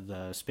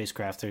the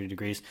spacecraft 30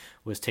 degrees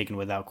was taken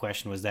without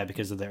question. Was that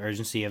because of the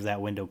urgency of that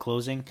window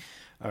closing,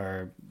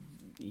 or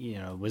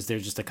was there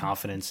just a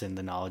confidence in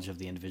the knowledge of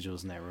the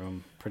individuals in that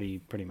room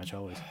pretty much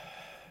always?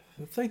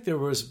 I think there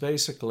was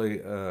basically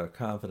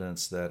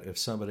confidence that if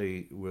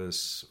somebody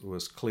was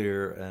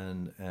clear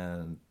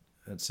and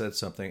said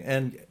something,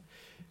 and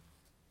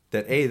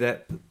that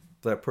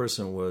that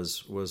person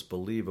was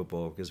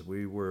believable, because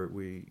we were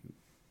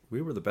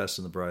the best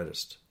and the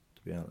brightest,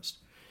 to be honest,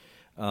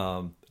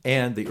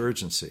 and the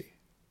urgency.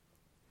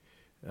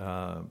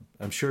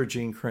 I'm sure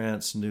Gene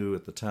Kranz knew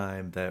at the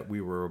time that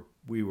we were.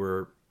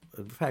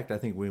 In fact, I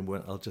think we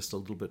went just a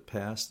little bit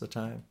past the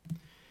time,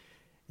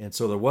 and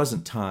so there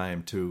wasn't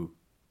time to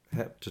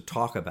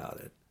talk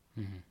about it.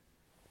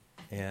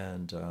 Mm-hmm.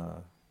 And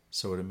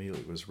so it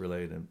immediately was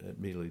relayed and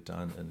immediately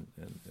done, and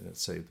it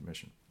saved the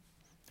mission.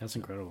 That's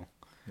incredible.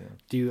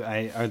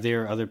 Yeah. Are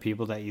there other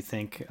people that you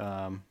think,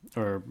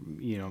 or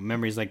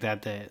memories like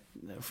that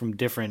from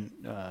different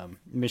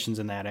missions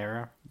in that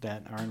era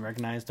that aren't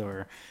recognized,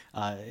 or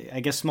I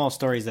guess small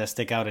stories that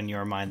stick out in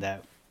your mind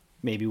that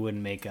maybe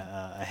wouldn't make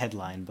a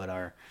headline,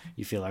 but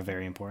you feel are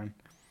very important?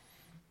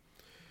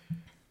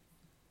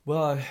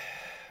 Well,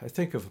 I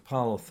think of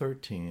Apollo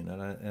 13,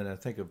 and I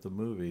think of the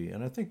movie,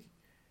 and I think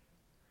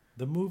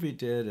the movie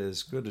did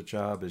as good a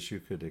job as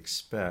you could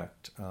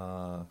expect,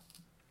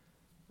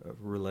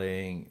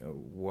 relaying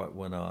what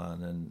went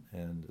on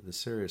and the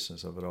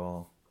seriousness of it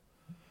all.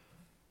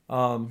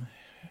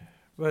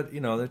 But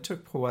they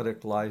took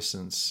poetic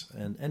license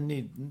and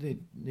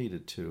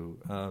needed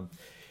to.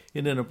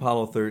 In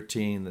Apollo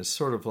 13, there's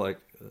sort of like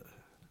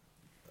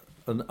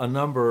a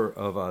number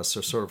of us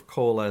are sort of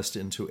coalesced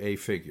into a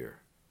figure.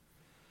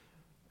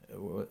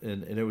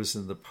 And it was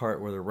in the part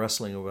where they're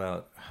wrestling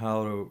about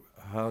how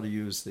to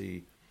use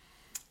the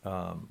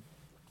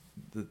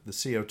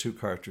CO2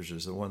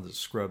 cartridges, the ones that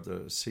scrub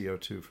the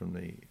CO2 from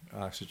the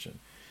oxygen.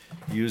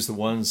 Use the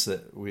ones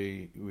that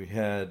we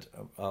had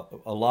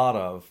a lot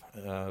of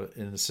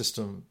in a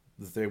system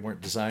that they weren't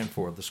designed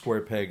for, the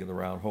square peg and the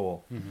round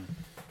hole. Mm-hmm.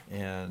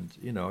 And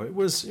it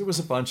was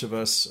a bunch of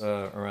us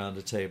around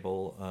a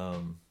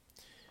table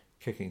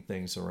kicking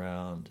things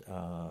around,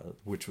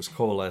 which was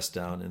coalesced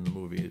down in the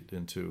movie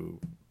into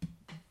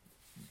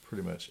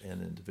pretty much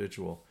an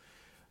individual.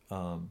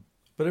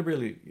 But it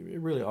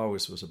really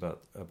always was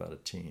about a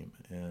team,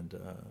 and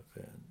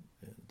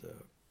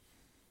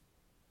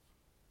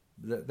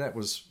that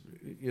was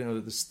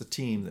it's the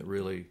team that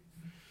really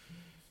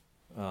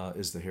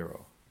is the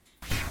hero.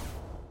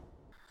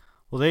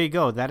 Well, there you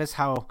go. That is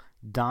how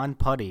Don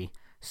Puddy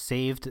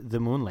saved the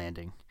moon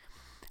landing.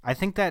 I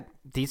think that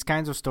these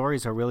kinds of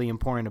stories are really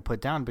important to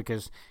put down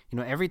because,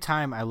 every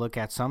time I look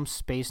at some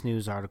space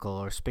news article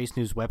or space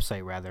news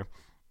website, rather,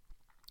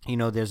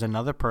 there's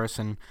another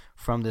person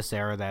from this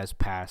era that has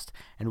passed.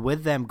 And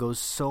with them goes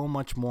so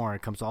much more.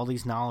 It comes all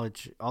this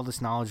knowledge,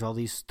 all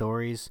these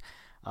stories.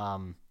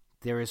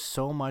 There is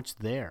so much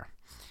there.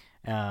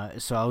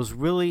 So I was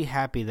really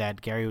happy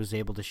that Gary was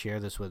able to share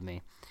this with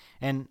me.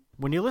 And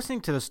when you're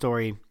listening to the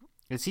story,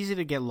 it's easy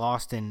to get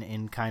lost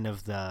in kind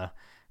of the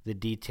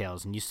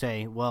details. And you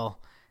say, well,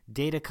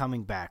 data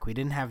coming back. We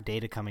didn't have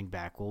data coming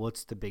back. Well,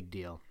 what's the big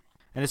deal?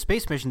 In a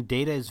space mission,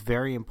 data is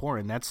very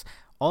important. That's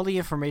all the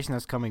information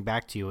that's coming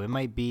back to you. It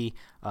might be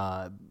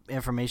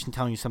information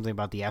telling you something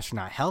about the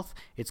astronaut health.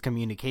 It's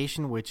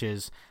communication, which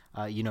is,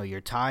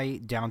 your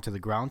tie down to the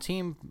ground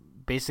team,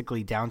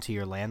 basically down to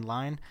your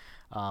landline.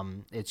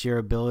 It's your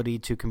ability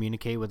to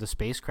communicate with a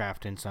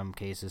spacecraft in some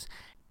cases.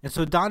 And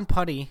so Don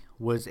Puddy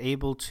was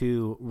able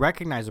to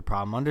recognize a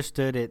problem,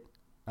 understood it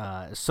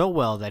so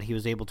well that he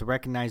was able to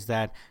recognize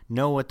that,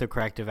 know what the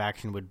corrective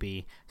action would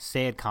be,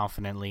 say it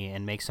confidently,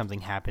 and make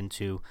something happen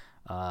to,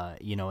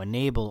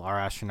 enable our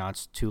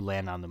astronauts to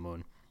land on the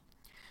moon.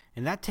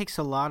 And that takes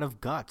a lot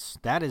of guts.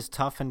 That is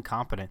tough and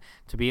competent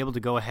to be able to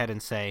go ahead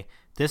and say,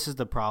 this is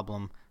the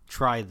problem,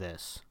 try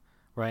this,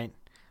 right?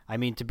 I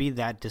mean, to be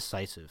that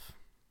decisive.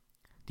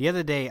 The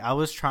other day, I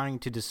was trying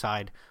to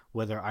decide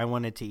whether I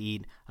wanted to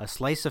eat a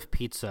slice of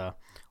pizza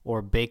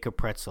or bake a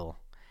pretzel.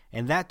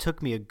 And that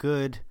took me a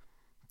good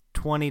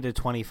 20 to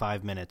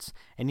 25 minutes.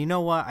 And you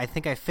know what? I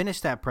think I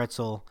finished that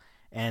pretzel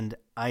and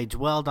I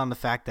dwelled on the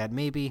fact that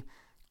maybe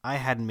I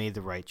hadn't made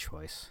the right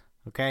choice.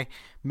 Okay?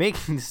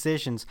 Making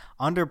decisions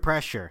under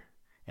pressure.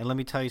 And let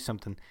me tell you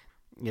something.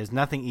 There's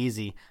nothing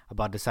easy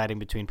about deciding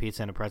between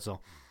pizza and a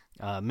pretzel.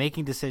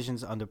 Making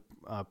decisions under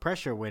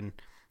pressure when,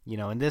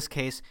 in this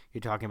case,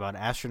 you're talking about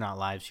astronaut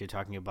lives. You're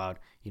talking about,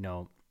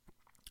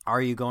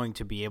 are you going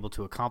to be able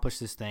to accomplish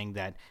this thing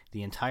that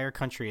the entire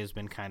country has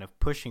been kind of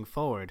pushing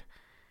forward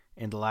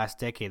in the last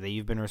decade that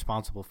you've been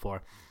responsible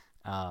for?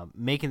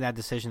 Making that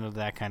decision under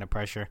that kind of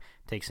pressure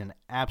takes an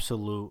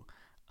absolute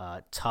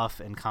tough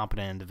and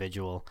competent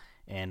individual,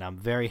 and I'm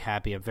very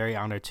happy, I'm very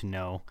honored to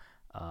know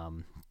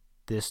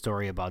this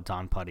story about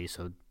Don Puddy.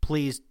 So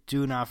please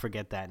do not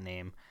forget that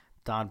name,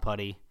 Don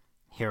Puddy,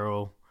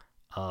 hero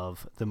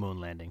of the moon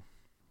landing.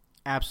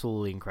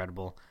 Absolutely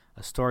incredible.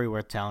 A story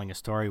worth telling, a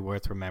story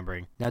worth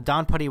remembering. Now,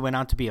 Don Puddy went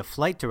on to be a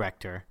flight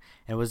director,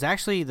 and was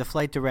actually the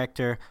flight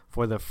director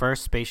for the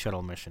first space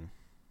shuttle mission.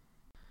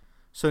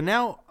 So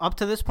now, up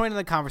to this point in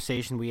the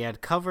conversation, we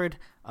had covered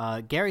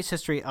Gary's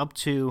history up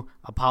to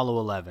Apollo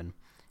 11.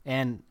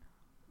 And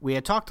we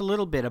had talked a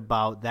little bit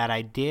about that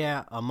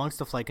idea amongst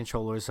the flight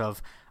controllers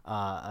of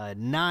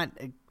not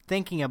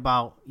thinking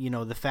about,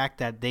 the fact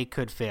that they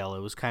could fail.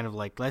 It was kind of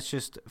like, let's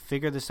just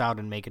figure this out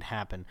and make it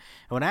happen.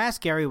 And what I asked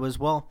Gary was,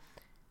 well,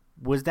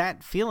 was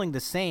that feeling the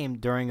same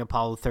during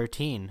Apollo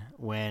 13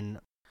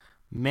 when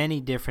many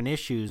different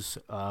issues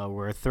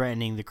were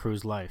threatening the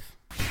crew's life?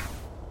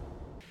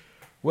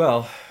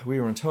 Well,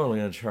 we were in totally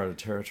uncharted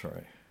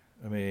territory.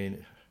 I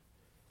mean,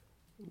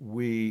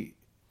 we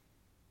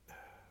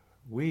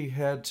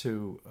had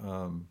to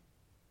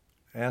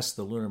ask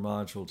the lunar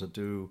module to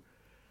do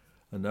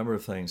a number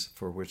of things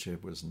for which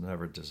it was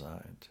never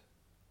designed.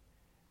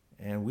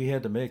 And we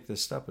had to make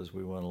this up as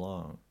we went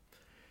along.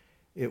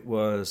 It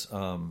was,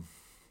 I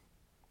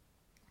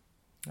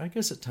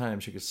guess at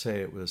times you could say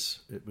it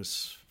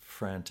was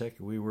frantic.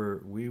 We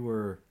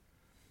were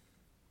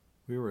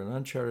in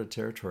uncharted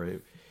territory.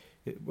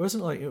 It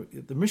wasn't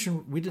like the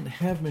mission. We didn't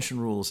have mission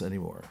rules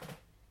anymore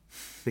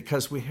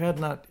because we had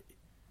not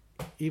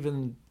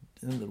even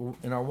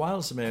in our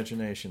wildest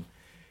imagination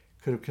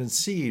could have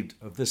conceived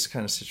of this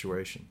kind of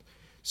situation.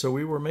 So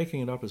we were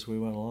making it up as we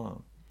went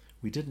along.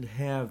 We didn't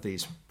have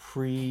these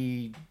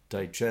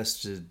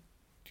pre-digested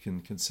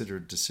and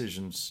considered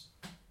decisions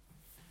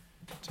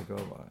to go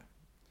by.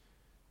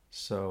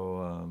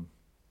 So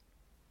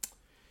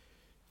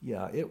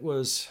it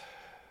was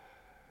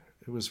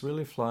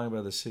really flying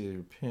by the seat of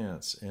your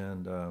pants,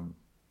 and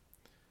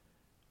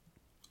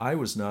I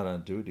was not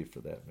on duty for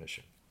that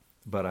mission,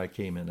 but I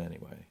came in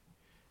anyway,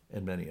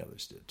 and many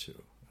others did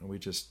too. And we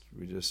just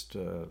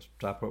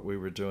stopped what we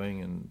were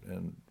doing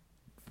and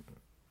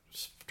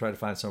tried to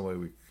find some way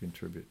we could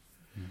contribute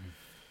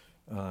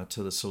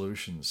to the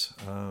solutions.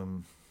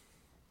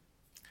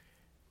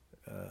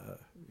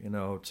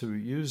 To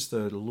use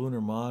the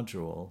lunar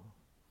module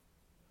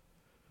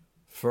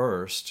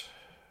first,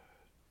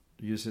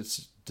 use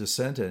its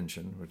descent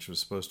engine, which was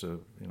supposed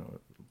to,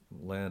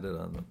 land it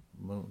on the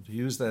moon, to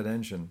use that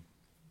engine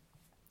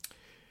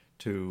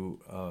to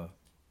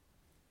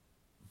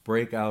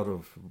break out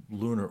of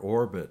lunar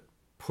orbit,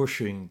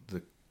 pushing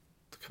the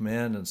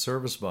command and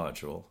service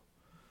module.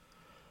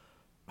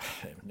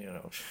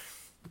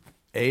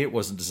 A, it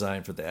wasn't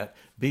designed for that.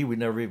 B, we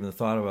never even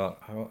thought about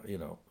how,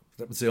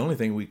 that was the only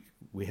thing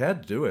we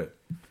had to do it.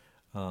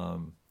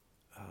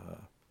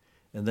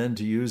 and then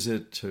to use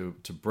it to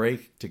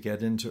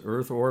get into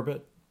Earth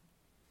orbit.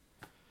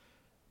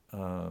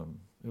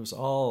 It was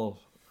all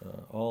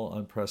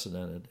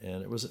unprecedented,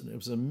 and it was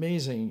an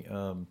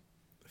amazing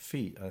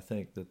feat. I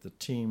think that the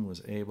team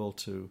was able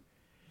to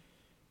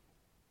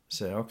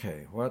say,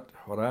 okay, what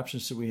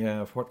options do we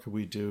have? What could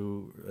we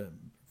do?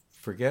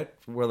 Forget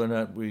whether or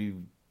not we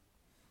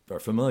are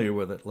familiar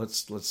with it.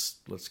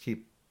 Let's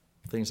keep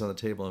things on the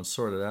table and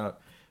sort it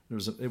out.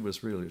 It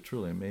was really a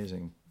truly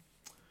amazing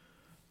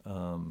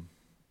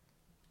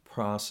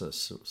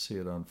process to see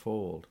it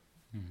unfold.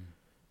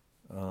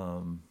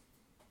 Mm-hmm.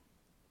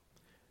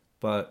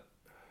 But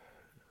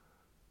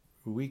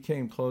we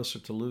came closer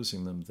to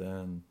losing them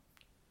than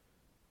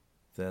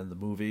the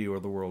movie or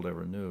the world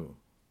ever knew.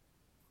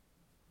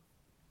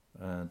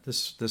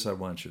 This I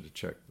want you to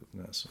check with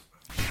NASA.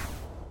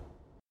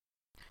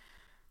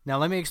 Now,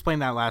 let me explain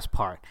that last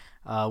part.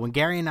 When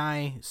Gary and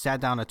I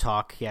sat down to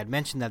talk, he had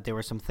mentioned that there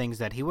were some things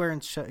that he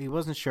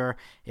wasn't sure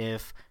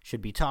if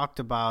should be talked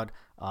about,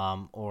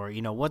 or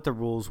what the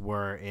rules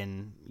were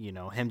in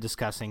him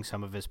discussing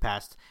some of his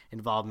past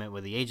involvement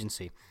with the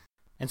agency.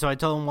 And so I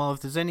told him, well,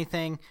 if there's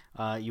anything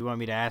you want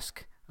me to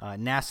ask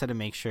NASA to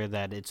make sure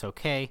that it's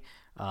okay,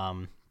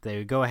 they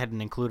would go ahead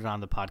and include it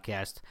on the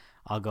podcast.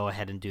 I'll go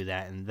ahead and do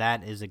that. And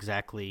that is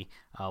exactly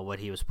what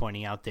he was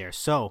pointing out there.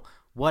 So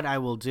what I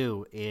will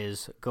do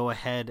is go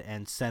ahead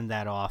and send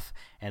that off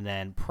and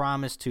then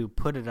promise to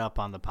put it up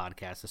on the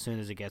podcast as soon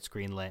as it gets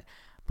greenlit.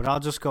 But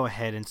I'll just go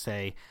ahead and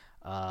say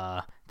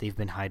they've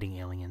been hiding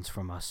aliens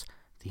from us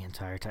the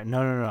entire time. No,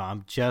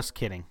 I'm just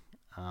kidding.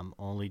 I'm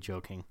only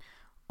joking.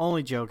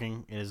 Only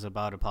joking. It is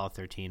about Apollo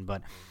 13.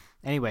 But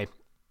anyway,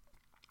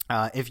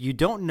 if you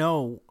don't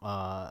know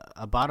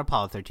about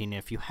Apollo 13,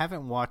 if you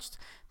haven't watched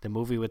the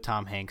movie with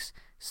Tom Hanks,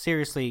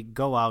 seriously,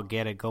 go out,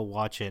 get it, go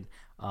watch it.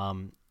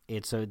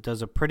 It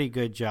does a pretty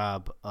good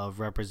job of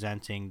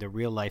representing the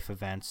real life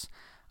events,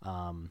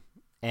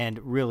 and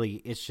really,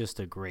 it's just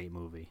a great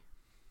movie.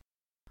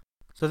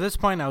 So at this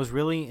point, I was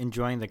really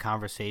enjoying the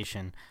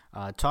conversation.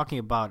 Talking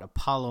about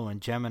Apollo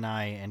and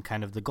Gemini and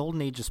kind of the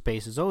golden age of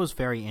space is always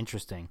very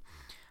interesting.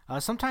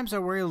 Sometimes I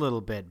worry a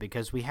little bit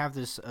because we have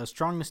this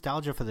strong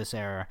nostalgia for this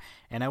era,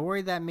 and I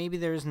worry that maybe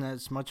there isn't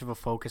as much of a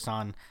focus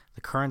on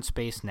the current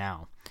space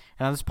now.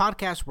 And on this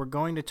podcast, we're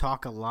going to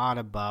talk a lot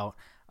about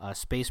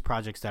space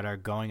projects that are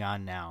going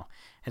on now.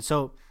 And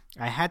so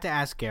I had to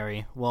ask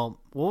Gary, well,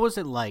 what was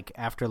it like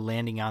after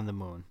landing on the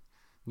moon?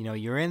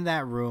 You're in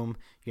that room,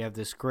 you have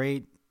this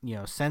great,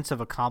 sense of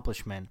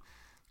accomplishment.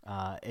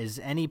 Is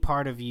any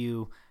part of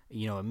you,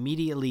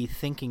 immediately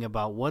thinking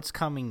about what's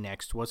coming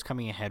next, what's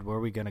coming ahead, where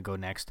are we going to go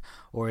next?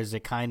 Or is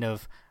it kind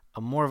of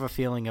more of a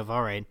feeling of,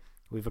 all right,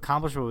 we've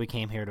accomplished what we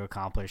came here to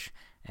accomplish,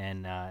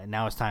 and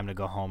now it's time to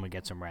go home and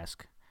get some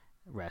rest.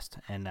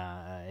 And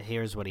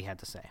here's what he had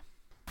to say.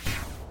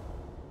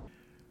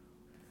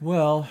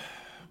 Well,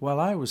 while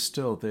I was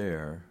still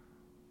there,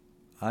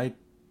 I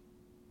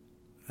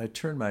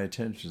turned my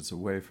attentions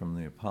away from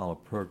the Apollo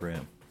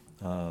program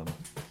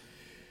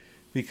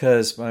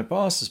because my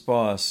boss's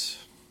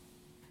boss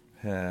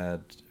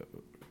had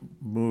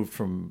moved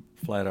from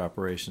flight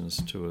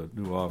operations to a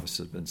new office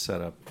that had been set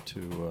up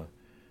to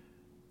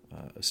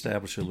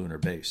establish a lunar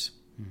base.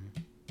 Mm-hmm.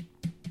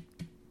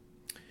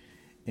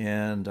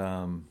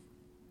 And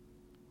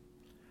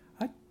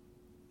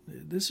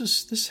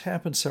this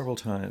happened several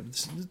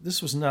times.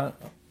 This was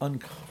not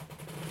uncommon.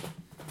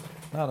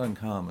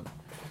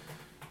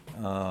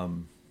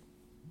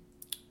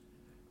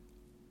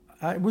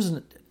 I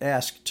wasn't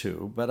asked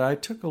to, but I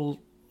took a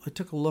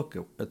look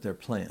at their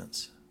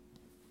plans.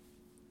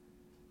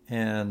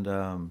 And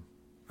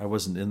I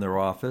wasn't in their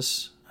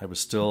office. I was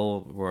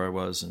still where I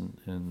was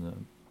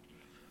in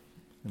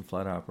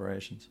flight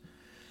operations.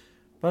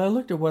 But I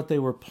looked at what they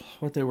were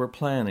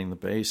planning, the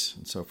base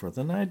and so forth,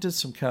 and I did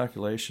some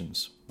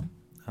calculations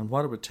on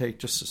what it would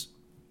take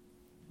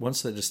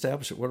once they'd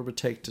established it, what it would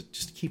take to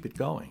just keep it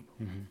going.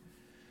 Mm-hmm.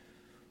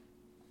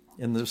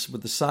 And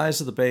with the size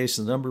of the base,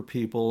 the number of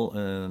people,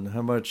 and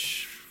how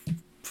much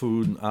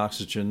food and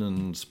oxygen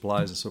and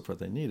supplies and so forth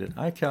they needed,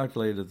 I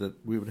calculated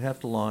that we would have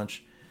to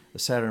launch the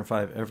Saturn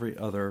V every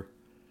other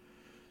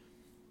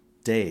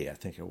day, I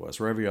think it was,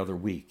 or every other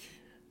week,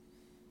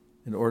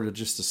 in order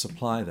just to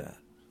supply that.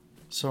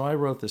 So I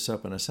wrote this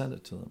up and I sent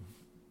it to them.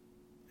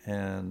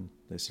 And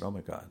they said, oh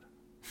my God,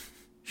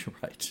 you're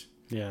right.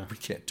 Yeah. We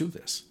can't do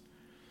this.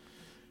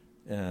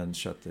 And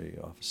shut the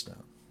office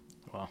down.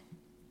 Wow.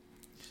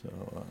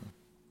 So,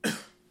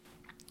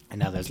 and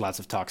now there's lots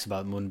of talks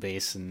about moon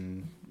base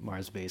and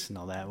Mars base and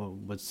all that.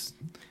 What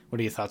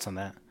are your thoughts on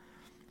that?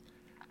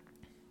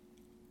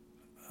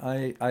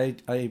 I'm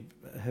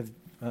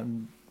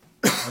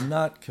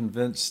not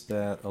convinced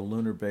that a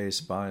lunar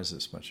base buys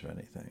this much of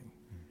anything.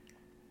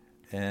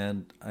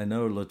 And I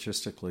know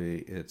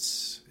logistically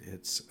it's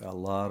a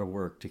lot of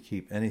work to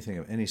keep anything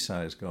of any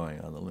size going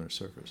on the lunar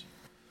surface.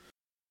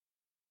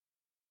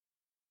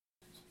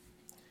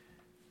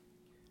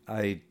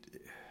 I'm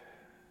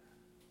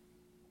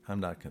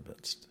not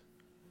convinced.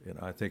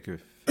 I think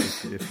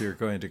if you're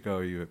going to go,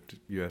 you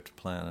have to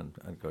plan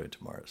on going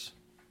to Mars.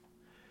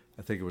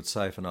 I think it would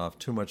siphon off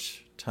too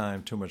much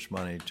time, too much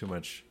money, too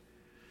much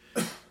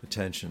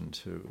attention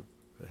to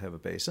have a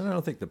base. And I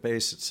don't think the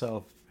base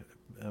itself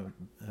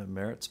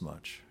merits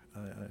much.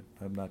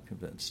 I'm not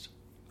convinced.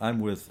 I'm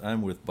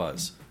with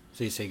Buzz.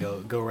 So you say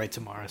go right to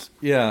Mars.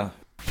 Yeah.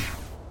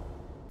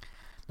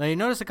 Now you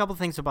notice a couple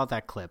things about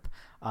that clip.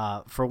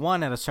 For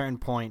one, at a certain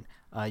point,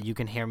 you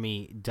can hear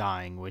me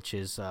dying, which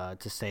is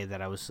to say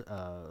that I was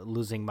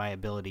losing my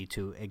ability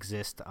to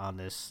exist on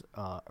this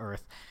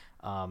Earth.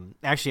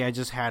 Actually, I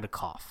just had a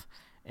cough.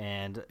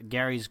 And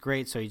Gary's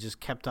great, so he just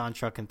kept on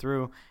trucking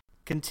through,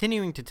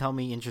 continuing to tell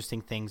me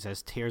interesting things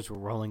as tears were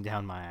rolling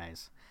down my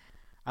eyes.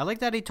 I like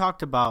that he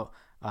talked about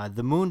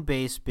the moon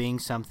base being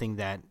something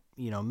that,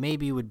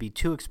 maybe would be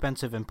too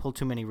expensive and pull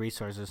too many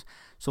resources.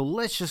 So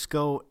let's just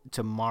go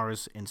to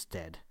Mars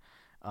instead.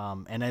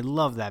 And I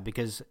love that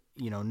because,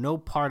 no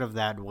part of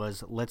that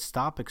was let's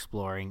stop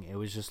exploring. It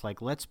was just like,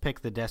 let's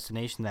pick the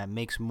destination that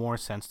makes more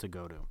sense to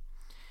go to.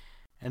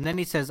 And then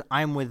he says,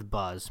 I'm with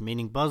Buzz,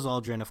 meaning Buzz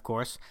Aldrin, of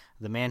course,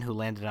 the man who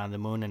landed on the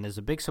moon and is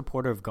a big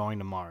supporter of going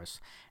to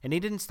Mars. And he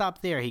didn't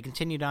stop there. He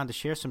continued on to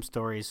share some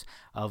stories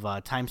of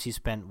times he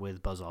spent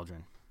with Buzz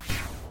Aldrin.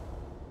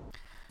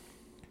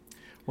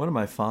 One of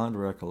my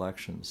fond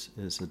recollections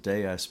is a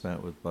day I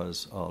spent with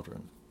Buzz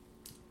Aldrin.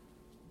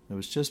 It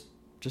was just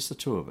the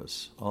two of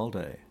us all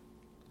day.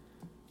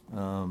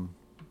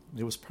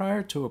 It was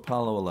prior to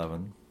Apollo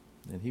 11,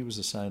 and he was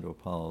assigned to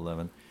Apollo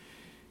 11.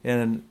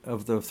 And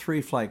of the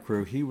three flight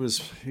crew, he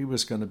was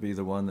going to be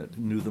the one that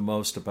knew the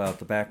most about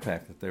the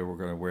backpack that they were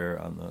going to wear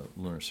on the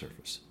lunar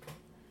surface.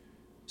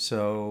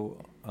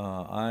 So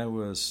I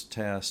was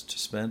tasked to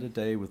spend a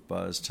day with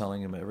Buzz,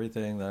 telling him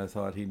everything that I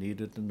thought he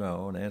needed to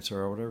know and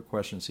answer whatever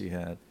questions he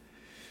had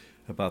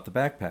about the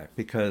backpack,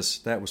 because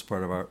that was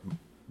part of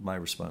my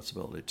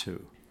responsibility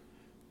too,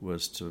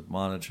 was to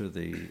monitor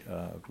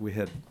we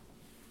had,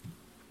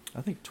 I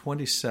think,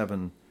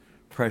 27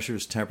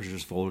 pressures,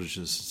 temperatures, voltages,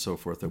 and so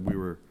forth that we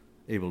were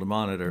able to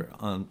monitor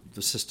on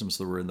the systems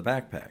that were in the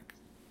backpack.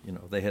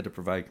 They had to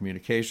provide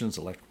communications,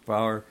 electric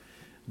power,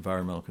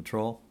 environmental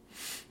control.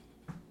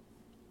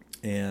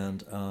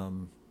 And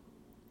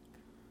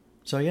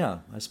so, yeah,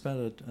 I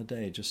spent a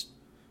day just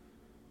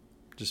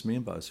me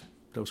and Buzz.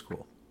 That was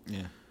cool.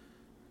 Yeah.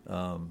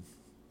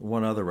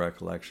 One other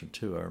recollection,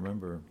 too. I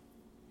remember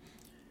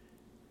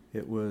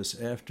it was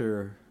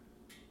after...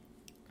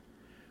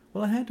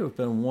 Well, it had to have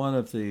been one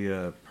of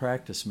the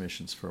practice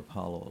missions for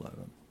Apollo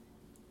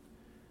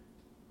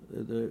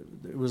 11.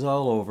 It was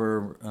all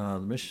over.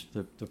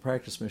 The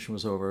practice mission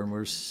was over, and we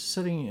were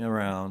sitting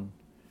around.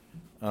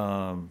 There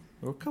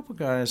were a couple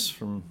guys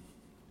from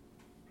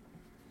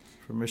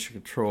Mission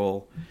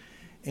Control,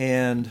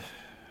 and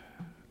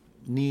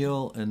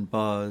Neil and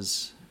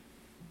Buzz.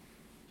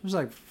 It was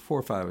like 4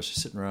 or 5 of us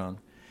just sitting around,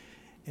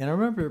 and I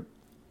remember.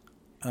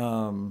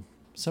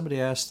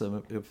 Somebody asked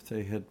them if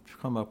they had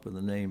come up with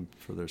a name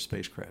for their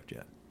spacecraft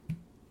yet.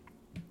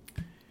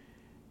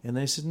 And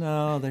they said,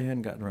 no, they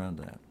hadn't gotten around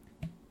to that.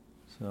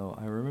 So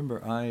I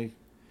remember I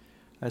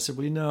said,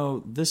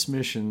 well, this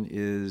mission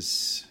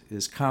is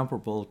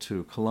comparable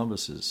to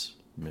Columbus's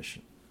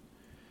mission.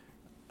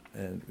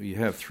 And you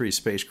have 3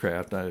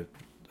 spacecraft. I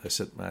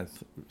said,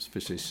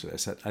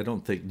 I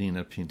don't think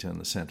Nina, Pinta, and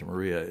the Santa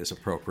Maria is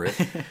appropriate.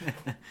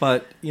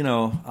 But,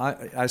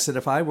 I said,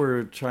 if I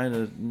were trying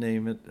to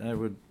name it, I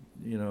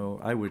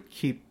would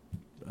keep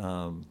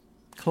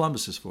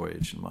Columbus's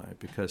voyage in mind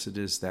because it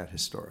is that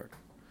historic.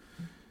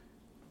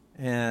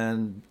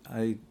 And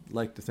I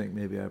like to think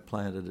maybe I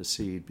planted a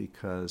seed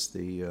because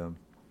the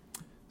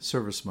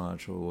service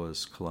module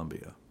was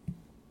Columbia.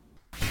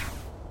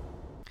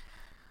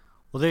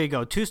 Well, there you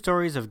go. 2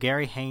 stories of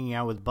Gary hanging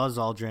out with Buzz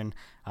Aldrin.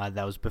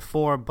 That was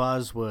before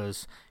Buzz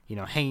was,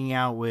 hanging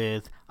out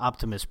with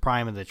Optimus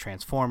Prime and the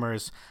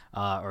Transformers,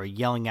 or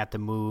yelling at the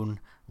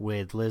moon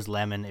with Liz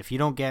Lemon. If you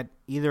don't get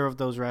either of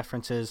those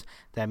references,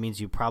 that means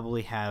you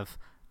probably have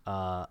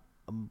a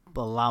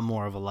lot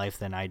more of a life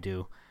than I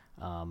do.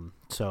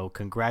 So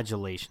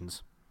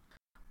congratulations.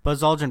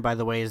 Buzz Aldrin, by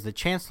the way, is the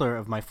chancellor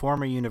of my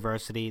former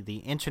university, the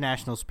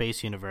International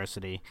Space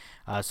University.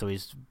 So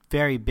he's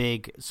very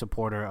big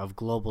supporter of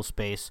global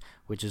space,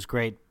 which is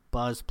great.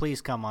 Buzz,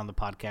 please come on the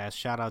podcast.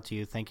 Shout out to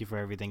you. Thank you for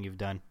everything you've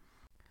done.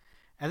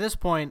 At this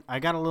point, I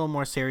got a little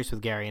more serious with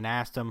Gary and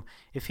asked him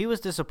if he was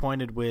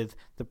disappointed with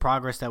the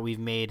progress that we've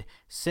made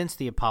since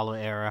the Apollo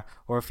era,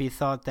 or if he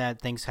thought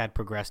that things had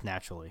progressed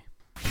naturally.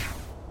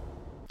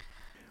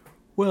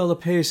 Well, the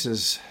pace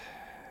has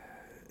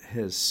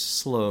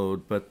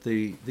slowed, but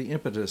the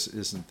impetus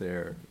isn't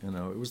there.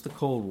 It was the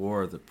Cold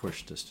War that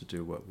pushed us to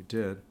do what we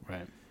did.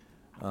 Right.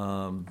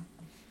 And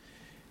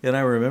I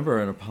remember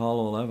in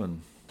Apollo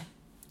 11,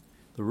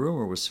 the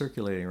rumor was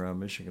circulating around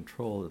Mission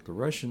Control that the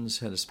Russians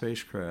had a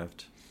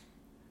spacecraft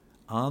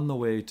on the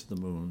way to the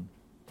moon,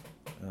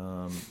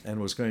 and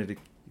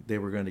they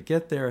were going to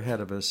get there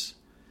ahead of us.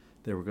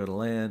 They were going to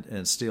land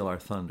and steal our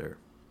thunder.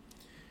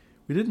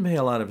 We didn't pay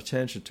a lot of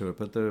attention to it,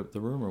 but the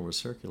rumor was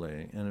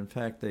circulating. And in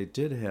fact, they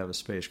did have a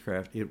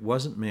spacecraft. It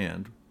wasn't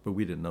manned, but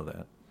we didn't know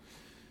that.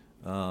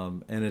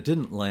 and it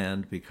didn't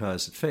land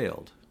because it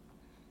failed.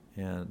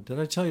 And did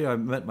I tell you I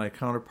met my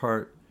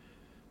counterpart?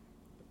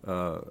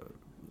 My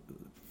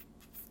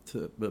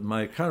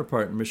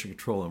counterpart in mission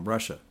control in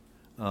Russia.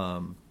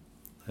 I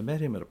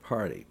met him at a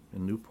party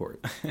in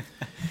Newport.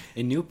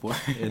 In Newport?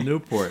 In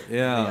Newport,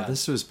 yeah.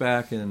 This was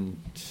back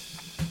in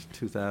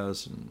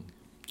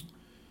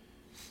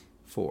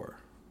 2004.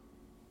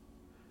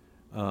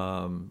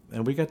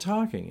 And we got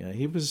talking.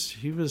 He was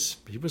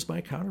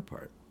my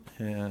counterpart,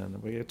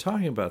 and we got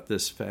talking about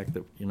this fact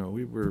that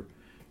we were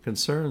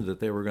concerned that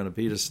they were going to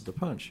beat us at the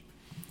punch.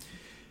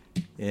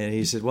 And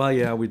he said, "Well,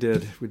 yeah, we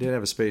did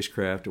have a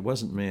spacecraft. It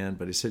wasn't manned,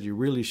 but he said you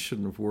really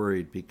shouldn't have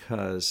worried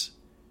because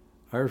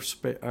our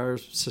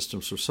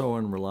systems were so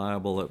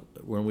unreliable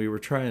that when we were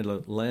trying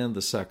to land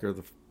the sucker,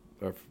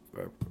 our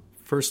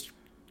first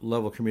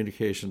level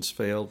communications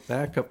failed.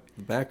 Backup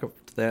to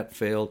that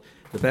failed.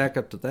 The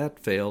backup to that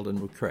failed,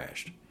 and we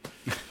crashed."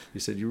 He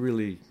said, "You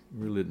really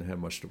didn't have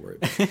much to worry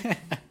about."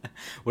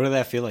 What did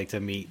that feel like to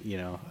meet,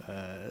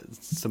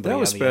 somebody? That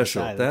was on the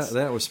special. outside?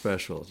 That was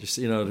special. Just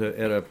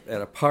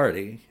at a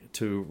party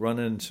to run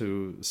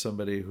into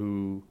somebody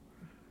who,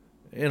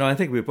 I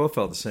think we both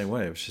felt the same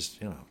way. It was just,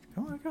 oh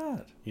my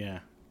God. Yeah.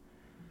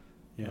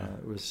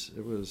 It was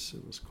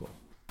cool.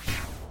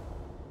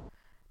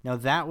 Now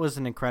that was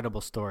an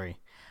incredible story.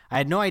 I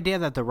had no idea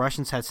that the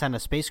Russians had sent a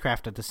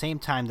spacecraft at the same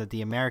time that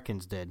the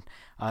Americans did,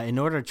 in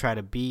order to try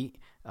to beat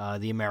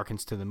the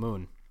Americans to the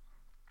moon.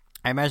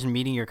 I imagine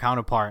meeting your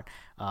counterpart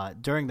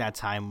during that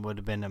time would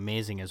have been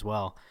amazing as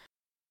well.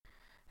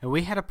 And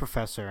we had a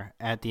professor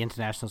at the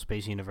International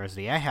Space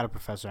University. I had a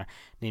professor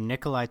named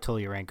Nikolai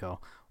Tolyarenko,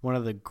 one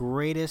of the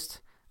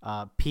greatest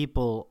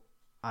people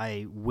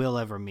I will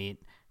ever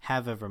meet,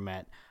 have ever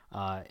met.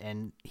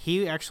 And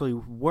he actually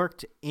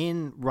worked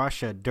in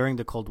Russia during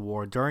the Cold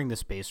War, during the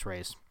space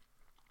race.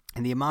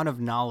 And the amount of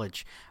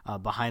knowledge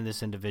behind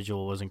this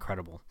individual was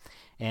incredible.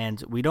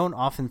 And we don't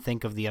often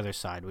think of the other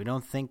side. We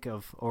don't think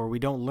of, or we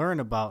don't learn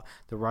about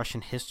the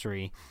Russian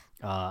history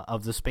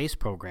of the space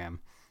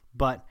program.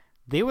 But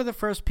they were the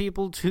first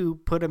people to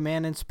put a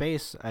man in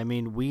space. I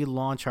mean, we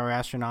launch our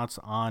astronauts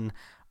on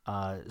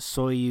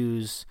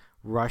Soyuz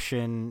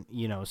Russian,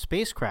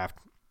 spacecraft.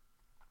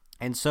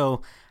 And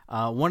so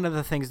one of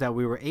the things that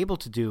we were able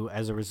to do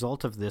as a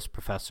result of this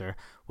professor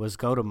was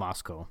go to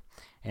Moscow.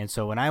 And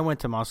so when I went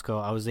to Moscow,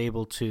 I was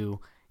able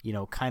to,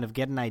 kind of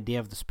get an idea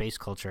of the space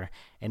culture.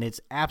 And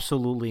it's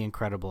absolutely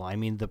incredible. I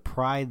mean, the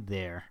pride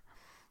there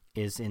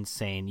is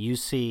insane. You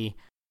see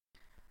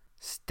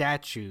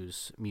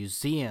statues,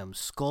 museums,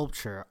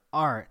 sculpture,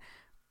 art,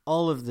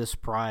 all of this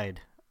pride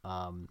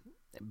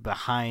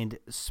behind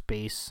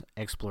space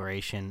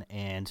exploration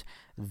and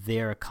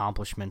their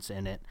accomplishments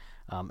in it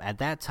at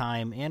that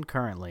time and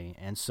currently.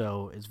 And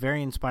so it's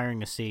very inspiring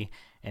to see,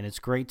 and it's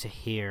great to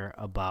hear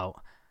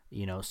about,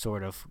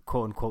 sort of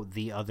quote unquote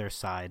the other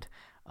side.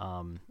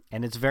 And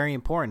it's very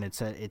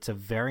important. It's a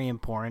very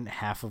important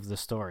half of the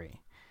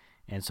story.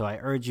 And so I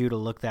urge you to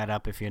look that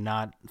up if you're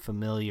not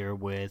familiar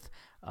with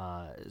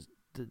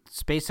the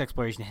space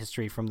exploration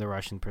history from the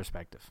Russian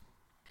perspective.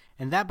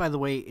 And that, by the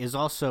way, is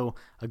also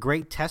a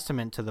great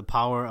testament to the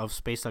power of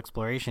space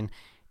exploration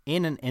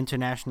in an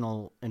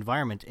international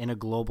environment, in a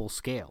global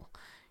scale.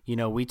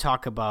 We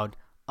talk about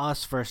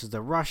us versus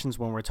the Russians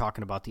when we're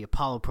talking about the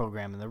Apollo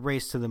program and the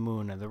race to the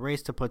moon and the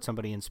race to put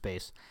somebody in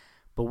space.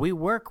 But we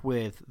work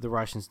with the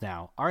Russians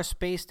now. Our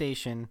space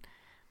station,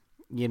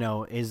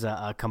 is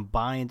a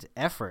combined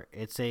effort.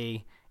 It's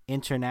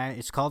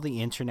it's called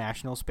the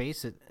International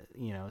Space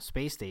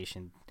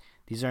Station.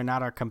 These are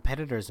not our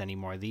competitors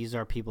anymore. These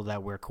are people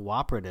that we're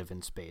cooperative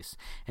in space.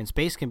 And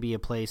space can be a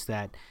place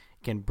that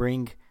can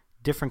bring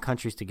different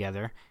countries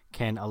together,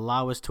 can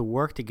allow us to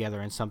work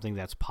together in something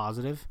that's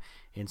positive,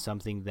 in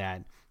something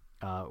that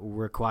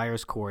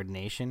requires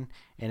coordination,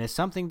 and is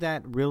something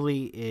that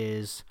really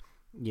is,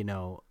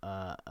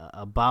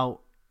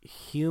 about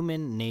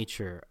human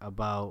nature,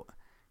 about,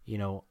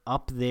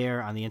 up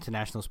there on the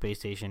International Space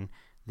Station,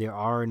 there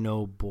are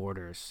no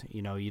borders.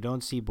 You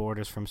don't see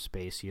borders from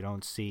space. You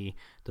don't see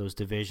those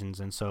divisions.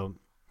 And so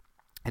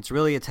it's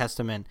really a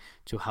testament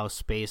to how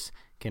space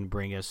can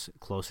bring us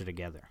closer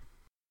together.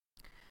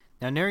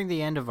 Now, nearing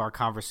the end of our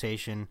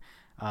conversation,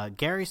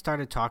 Gary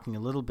started talking a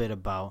little bit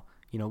about,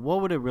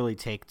 what would it really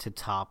take to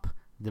top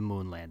the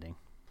moon landing?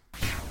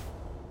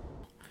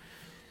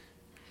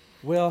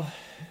 Well,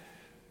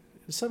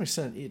 to some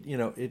extent,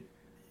 it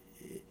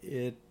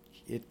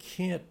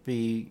can't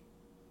be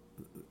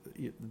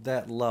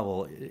that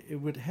level.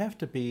 It would have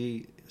to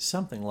be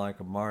something like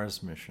a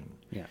Mars mission.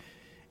 Yeah.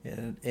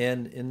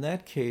 And in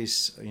that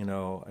case,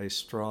 a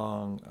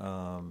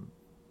strong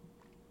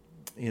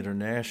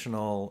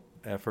international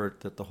effort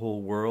that the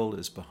whole world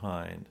is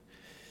behind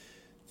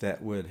that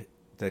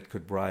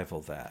could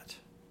rival that.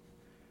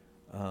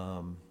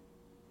 And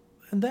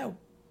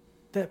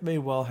that may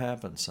well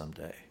happen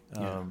someday.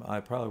 I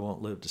probably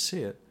won't live to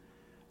see it.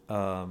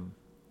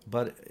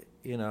 But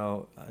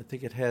I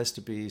think it has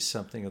to be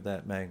something of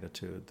that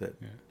magnitude.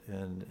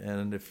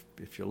 And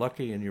if you're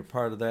lucky and you're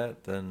part of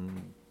that,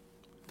 then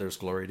there's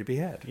glory to be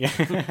had.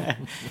 Yeah,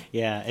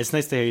 yeah. It's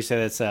nice to hear you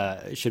say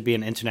that it should be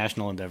an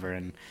international endeavor.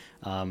 And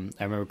I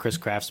remember Chris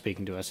Kraft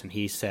speaking to us, and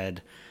he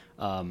said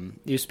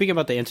he was speaking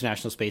about the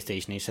International Space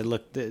Station. He said,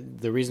 "Look,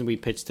 the reason we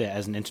pitched it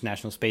as an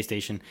International Space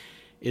Station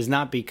is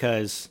not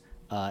because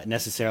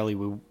necessarily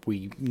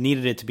we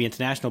needed it to be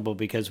international, but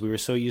because we were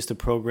so used to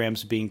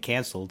programs being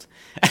canceled,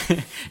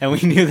 and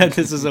we knew that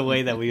this was a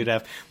way that we would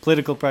have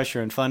political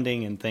pressure and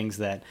funding and things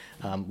that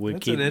would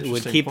keep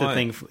the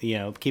thing,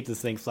 keep the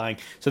thing flying.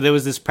 So there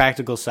was this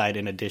practical side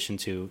in addition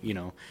to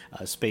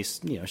space,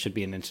 should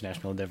be an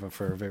international endeavor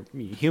for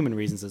human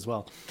reasons as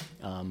well.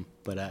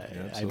 But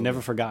I've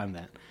never forgotten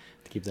that.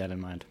 To keep that in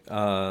mind.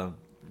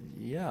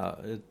 Yeah,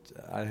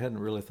 I hadn't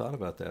really thought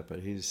about that,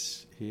 but he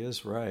is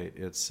right.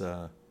 It's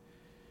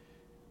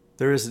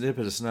there is an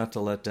impetus not to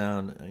let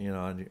down,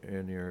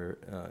 in your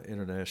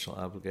international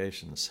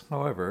obligations.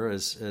 However,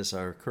 as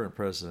our current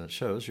president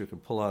shows, you can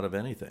pull out of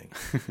anything,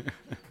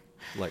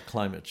 like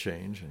climate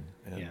change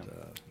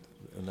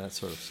and that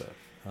sort of stuff.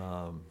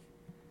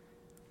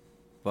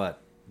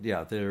 But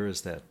yeah, there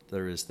is that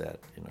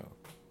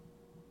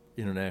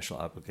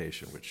international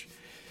obligation, which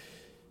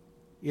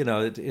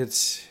even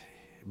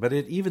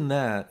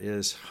that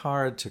is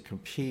hard to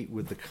compete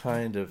with the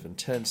kind of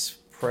intense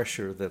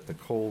pressure that the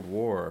Cold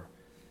War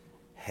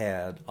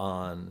had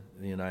on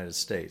the United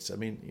States. I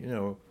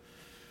mean,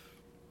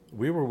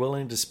 we were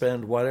willing to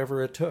spend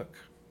whatever it took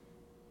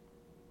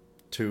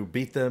to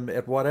beat them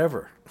at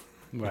whatever.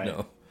 Right.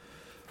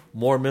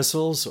 More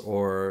missiles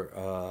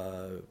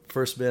or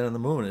first man on the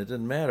moon. It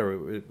didn't matter.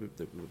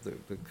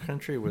 The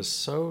country was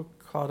so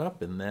caught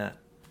up in that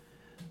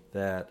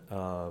the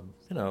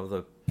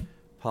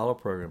Apollo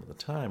program at the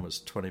time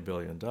was $20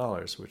 billion,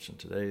 which in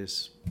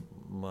today's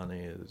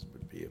money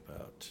would be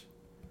about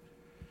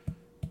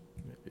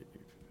maybe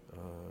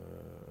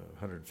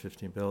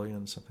 115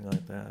 billion, something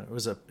like that.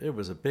 It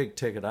was a big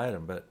ticket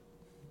item, but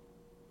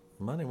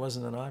money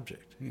wasn't an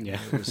object. Yeah,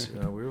 it was,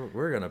 we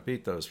were going to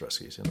beat those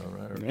Ruskies,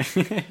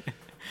 right?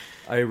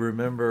 I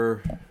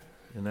remember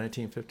in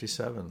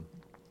 1957,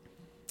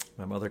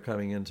 my mother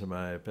coming into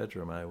my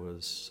bedroom. I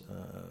was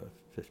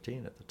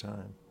 15 at the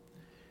time,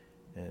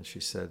 and she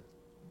said,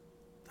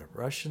 "The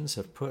Russians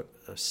have put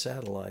a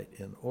satellite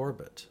in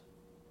orbit."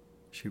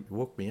 She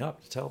woke me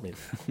up to tell me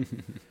that.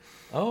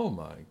 Oh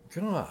my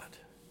God.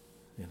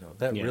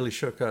 That really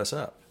shook us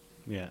up.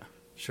 Yeah.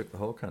 Shook the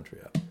whole country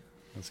up.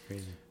 That's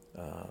crazy.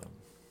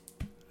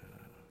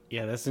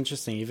 Yeah, that's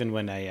interesting. Even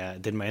when I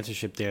did my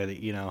internship there,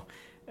 that you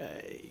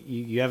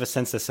have a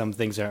sense that some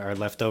things are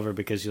left over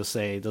because they'll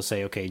say,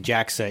 okay,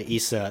 JAXA,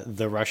 ESA,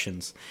 the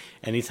Russians.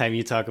 Anytime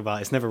you talk about,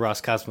 it's never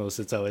Roscosmos,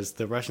 it's always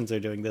the Russians are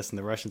doing this and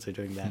the Russians are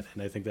doing that.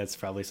 And I think that's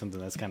probably something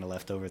that's kind of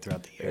left over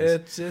throughout the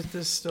years.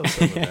 There's still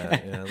some of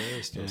that. Yeah,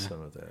 there's still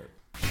some of that.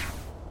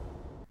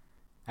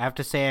 I have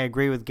to say I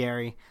agree with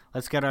Gary.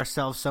 Let's get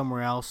ourselves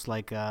somewhere else,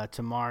 like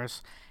to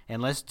Mars,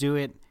 and let's do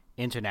it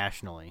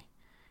internationally.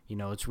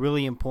 It's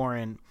really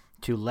important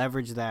to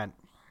leverage that,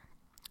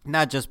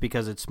 not just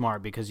because it's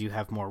smart, because you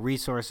have more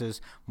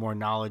resources, more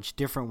knowledge,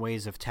 different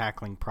ways of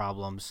tackling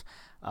problems,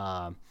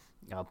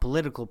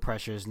 political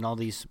pressures, and all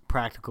these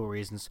practical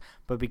reasons,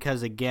 but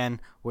because,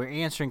 again, we're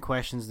answering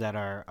questions that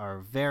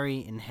are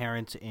very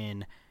inherent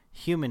in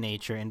human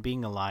nature and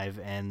being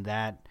alive, and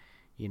that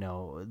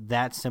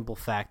that simple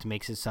fact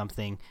makes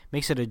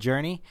it a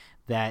journey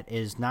that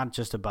is not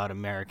just about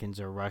Americans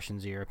or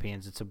Russians or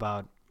Europeans. It's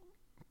about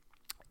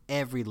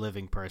every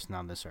living person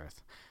on this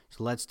earth.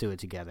 So let's do it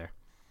together.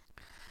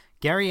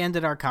 Gary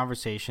ended our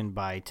conversation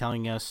by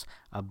telling us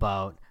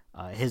about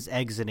his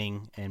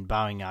exiting and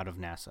bowing out of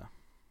NASA.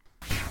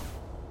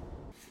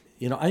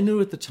 I knew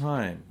at the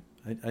time,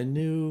 I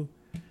knew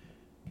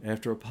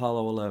after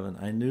Apollo 11,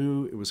 I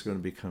knew it was going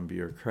to become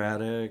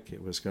bureaucratic.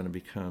 It was going to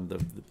become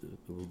the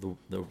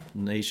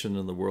nation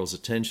and the world's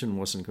attention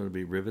wasn't going to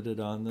be riveted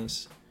on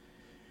this.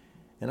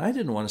 And I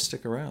didn't want to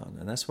stick around,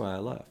 and that's why I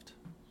left.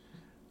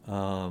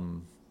 I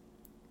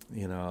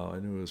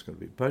knew it was going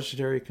to be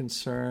budgetary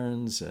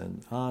concerns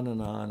and on,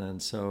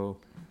 and so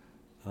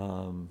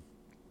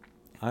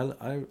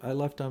I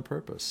left on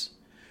purpose.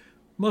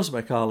 Most of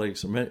my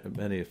colleagues,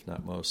 many if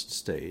not most,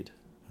 stayed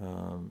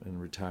and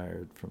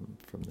retired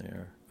from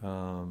there,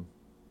 and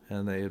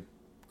they had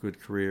good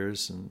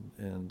careers and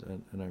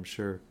I'm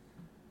sure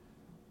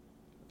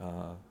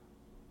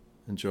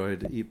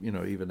enjoyed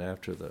even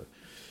after the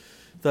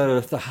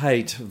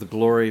height of the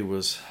glory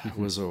was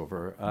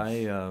over.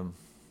 I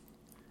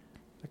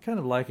kind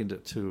of likened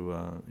it to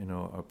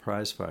a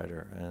prize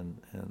fighter and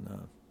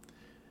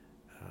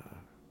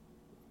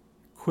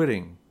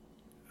quitting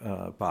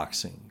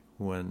boxing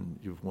when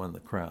you've won the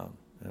crown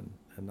and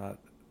not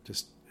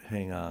just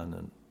hang on,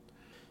 and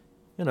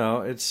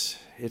it's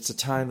a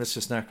time that's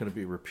just not going to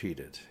be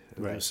repeated.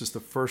 Right. This is the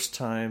first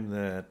time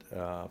that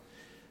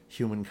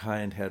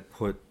humankind had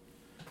put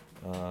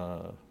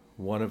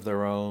one of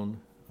their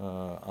own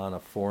on a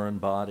foreign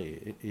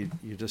body.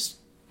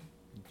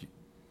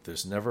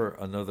 There's never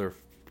another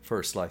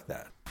first like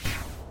that.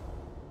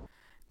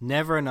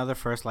 Never another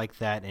first like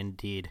that,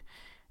 indeed.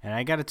 And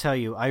I got to tell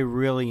you, I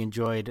really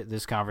enjoyed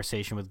this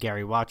conversation with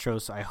Gary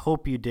Watros. I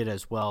hope you did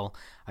as well.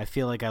 I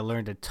feel like I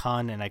learned a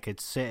ton, and I could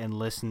sit and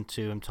listen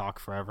to him talk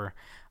forever.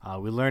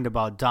 We learned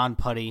about Don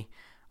Puddy,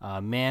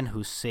 a man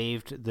who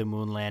saved the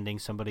moon landing,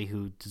 somebody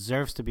who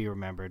deserves to be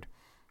remembered.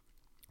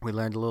 We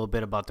learned a little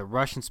bit about the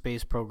Russian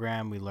space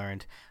program. We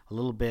learned a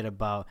little bit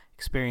about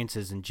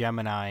experiences in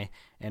Gemini.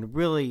 And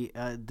really,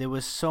 there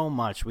was so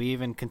much. We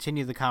even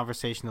continued the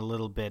conversation a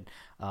little bit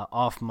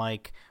off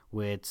mic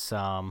with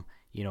some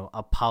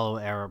Apollo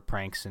era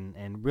pranks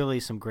and really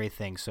some great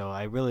things. So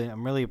I'm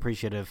really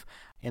appreciative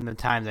in the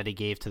time that he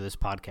gave to this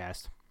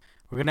podcast.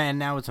 We're going to end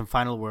now with some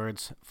final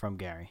words from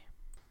Gary.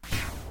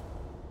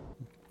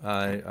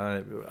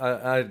 I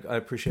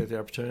appreciate the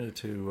opportunity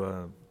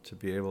to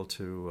be able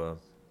to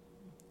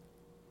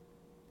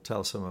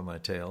tell some of my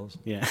tales.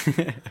 Yeah,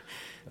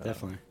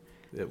 definitely.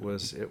 It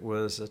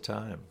was a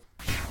time.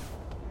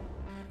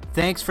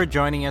 Thanks for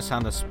joining us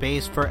on the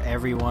Space for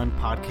Everyone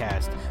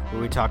podcast,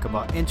 where we talk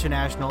about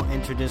international,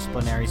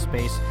 interdisciplinary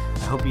space.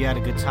 I hope you had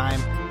a good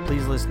time.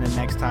 Please listen in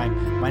next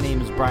time. My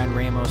name is Brian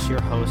Ramos,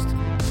 your host,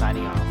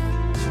 signing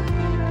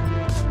off.